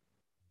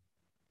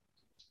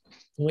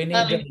 Do we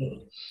need to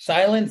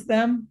silence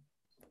them?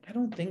 I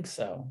don't think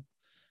so.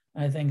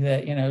 I think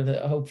that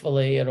that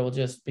hopefully it'll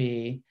just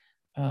be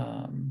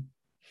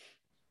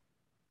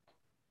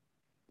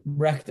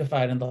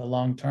rectified in the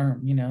long term.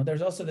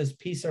 There's also this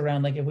piece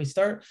around, like, if we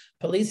start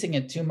policing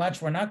it too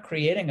much, we're not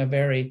creating a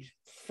very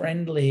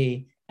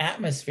friendly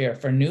atmosphere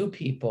for new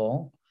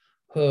people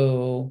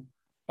who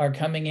are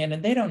coming in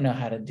and they don't know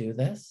how to do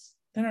this.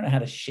 They don't know how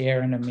to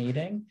share in a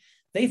meeting.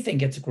 They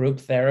think it's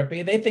group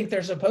therapy. They think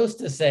they're supposed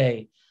to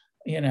say,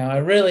 I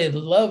really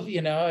love,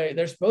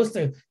 they're supposed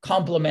to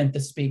compliment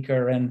the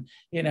speaker, and,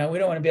 we don't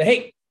want to be like,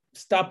 hey,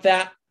 stop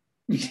that.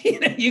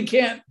 You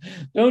can't,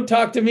 don't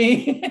talk to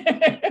me.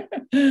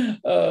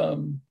 So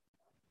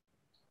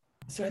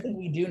I think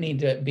we do need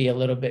to be a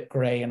little bit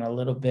gray and a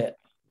little bit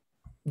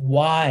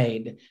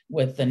wide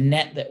with the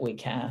net that we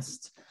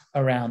cast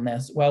around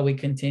this, while we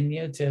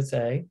continue to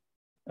say,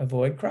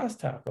 avoid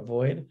crosstalk,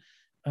 avoid,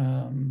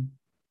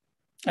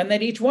 and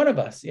that each one of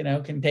us,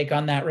 can take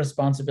on that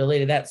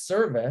responsibility, that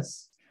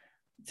service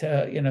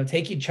to,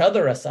 take each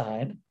other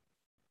aside,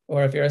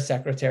 or if you're a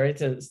secretary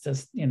to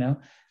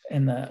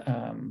in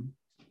the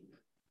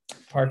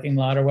parking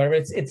lot or whatever.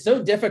 It's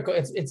so difficult.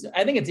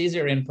 I think it's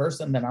easier in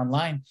person than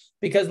online,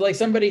 because like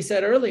somebody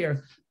said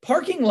earlier,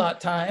 parking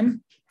lot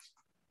time,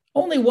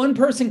 only one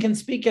person can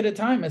speak at a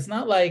time. It's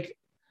not like,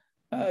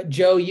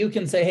 Joe, you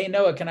can say, hey,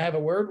 Noah, can I have a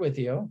word with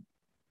you?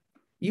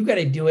 You got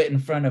to do it in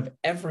front of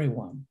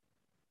everyone.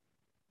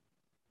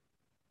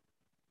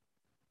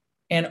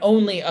 And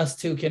only us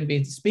two can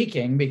be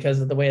speaking because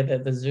of the way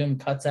that the Zoom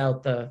cuts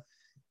out the,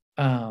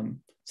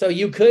 so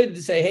you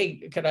could say,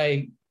 hey, could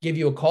I give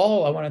you a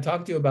call? I want to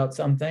talk to you about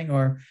something,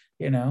 or,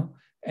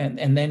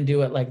 and then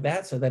do it like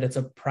that so that it's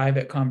a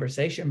private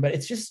conversation. But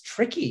it's just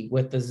tricky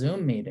with the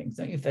Zoom meetings,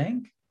 don't you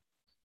think?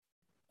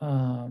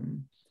 To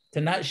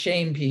not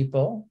shame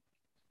people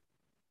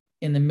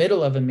in the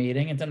middle of a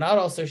meeting, and to not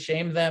also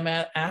shame them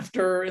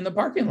after in the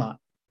parking lot.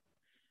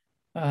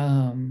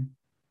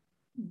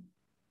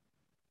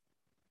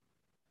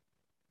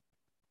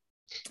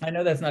 I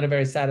know that's not a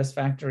very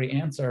satisfactory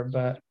answer,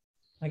 but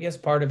I guess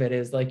part of it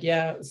is like,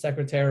 yeah,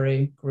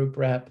 secretary, group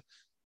rep,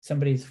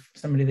 somebody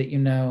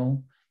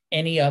that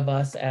any of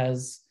us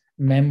as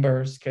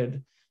members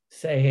could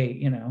say,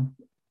 hey,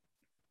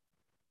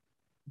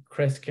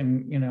 Chris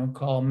can,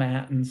 call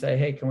Matt and say,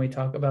 hey, can we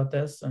talk about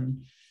this?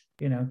 And,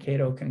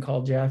 Cato can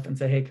call Jeff and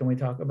say, hey, can we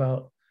talk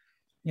about,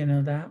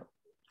 that,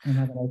 and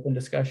have an open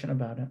discussion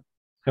about it.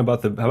 How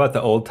about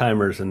the old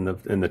timers in the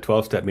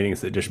 12-step meetings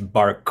that just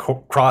bark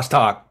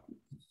crosstalk?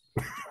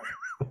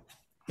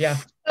 Yeah.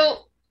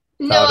 So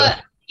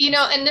Noah,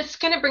 and this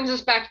kind of brings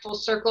us back full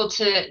circle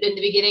to in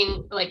the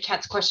beginning, like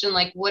Kat's question,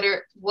 like what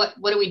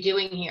are we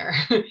doing here?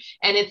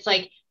 And it's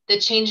like the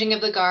changing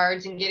of the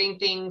guards and getting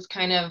things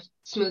kind of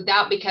smoothed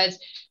out, because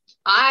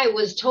I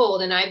was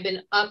told, and I've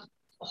been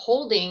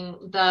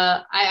upholding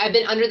I've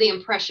been under the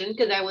impression,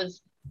 because I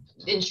was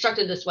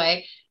instructed this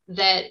way,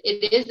 that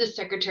it is the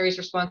secretary's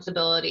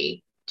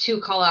responsibility to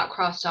call out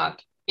crosstalk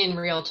in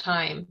real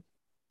time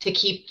to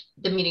keep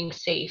the meeting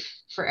safe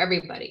for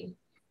everybody.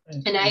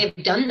 And I have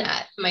done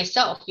that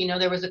myself.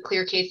 There was a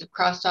clear case of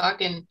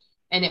crosstalk, and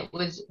it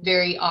was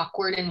very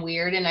awkward and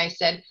weird. And I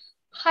said,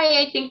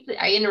 hi, I think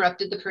that I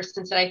interrupted the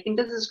person, said, I think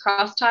this is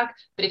crosstalk,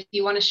 but if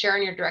you want to share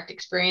on your direct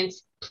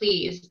experience,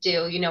 please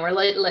do, or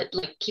let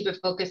keep it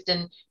focused.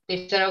 And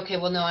they said, okay,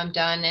 well, no, I'm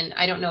done. And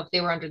I don't know if they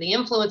were under the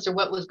influence or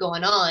what was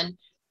going on,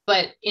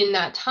 but in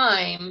that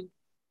time,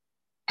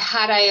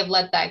 had I have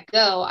let that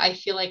go, I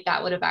feel like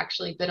that would have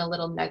actually been a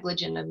little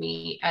negligent of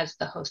me as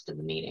the host of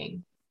the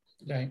meeting.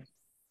 Right.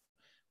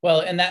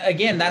 Well, and that,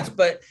 again,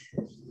 but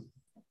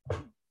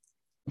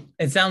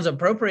it sounds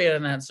appropriate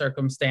in that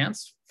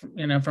circumstance,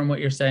 from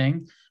what you're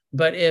saying.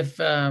 But if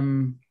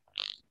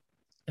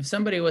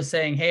somebody was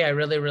saying, hey, I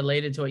really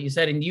related to what you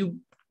said, and you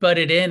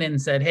butted in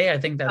and said, hey, I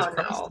think that's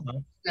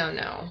crosstalk.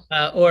 No.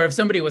 Or if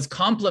somebody was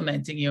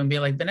complimenting you and be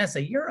like,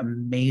 Vanessa, you're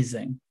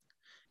amazing.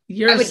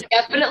 I would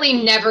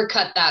definitely never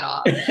cut that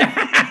off.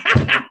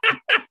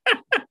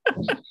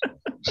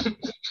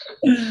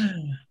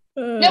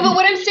 No, but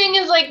what I'm saying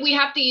is, like, we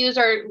have to use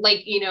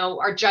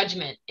our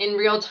judgment in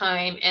real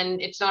time,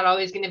 and it's not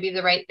always going to be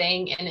the right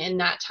thing. And in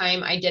that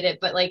time I did it,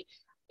 but like,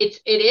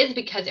 it is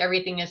because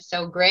everything is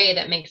so gray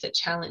that makes it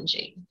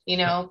challenging,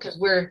 because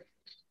we're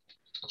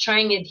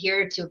trying to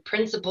adhere to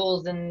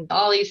principles and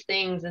all these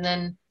things. And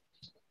then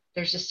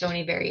there's just so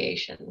many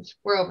variations.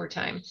 We're over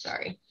time.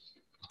 Sorry.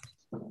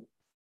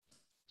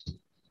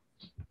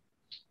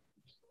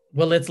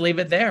 Well, let's leave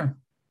it there.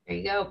 There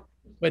you go.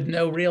 With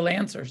no real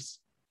answers.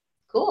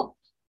 Cool.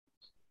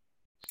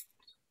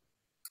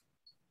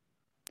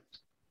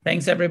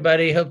 Thanks,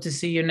 everybody. Hope to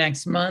see you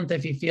next month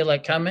if you feel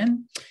like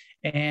coming.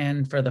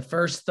 And for the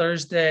first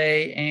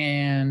Thursday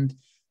and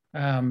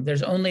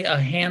There's only a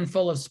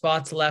handful of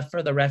spots left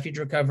for the Refuge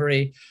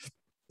Recovery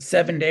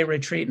 7-day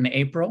retreat in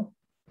April.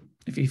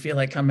 If you feel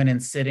like coming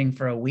and sitting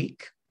for a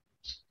week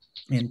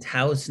in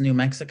Taos, New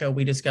Mexico.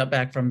 We just got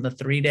back from the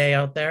 3-day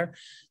out there.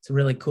 It's a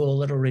really cool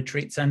little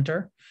retreat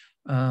center.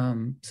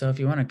 So if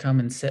you want to come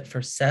and sit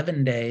for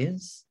 7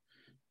 days,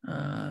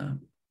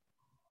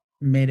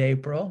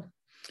 mid-April,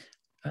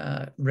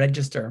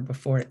 register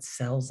before it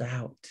sells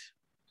out.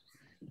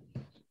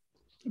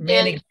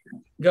 Manny,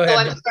 go ahead. Oh,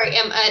 I'm sorry.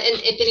 And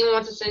if anyone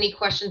wants to send any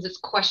questions, it's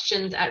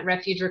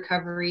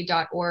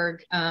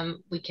questions@refugerecovery.org.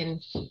 We can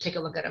take a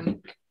look at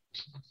them.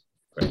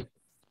 Great.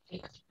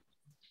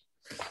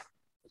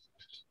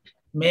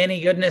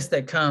 Many goodness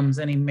that comes,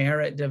 any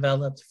merit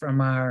developed from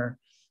our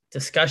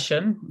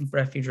discussion of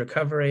refuge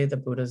recovery, the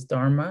Buddha's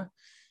Dharma,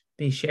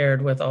 be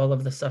shared with all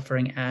of the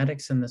suffering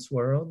addicts in this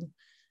world.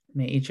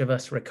 May each of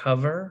us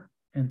recover,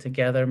 and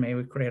together may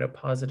we create a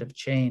positive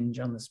change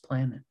on this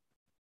planet.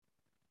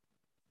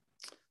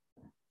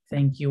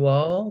 Thank you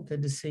all.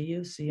 Good to see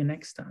you. See you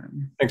next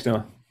time. Thanks,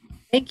 Noah.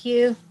 Thank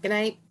you. Good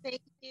night.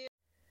 Thank you.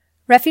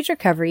 Refuge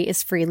Recovery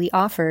is freely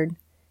offered.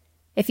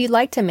 If you'd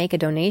like to make a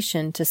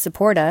donation to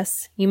support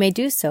us, you may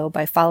do so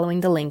by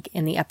following the link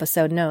in the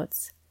episode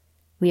notes.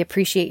 We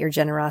appreciate your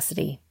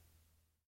generosity.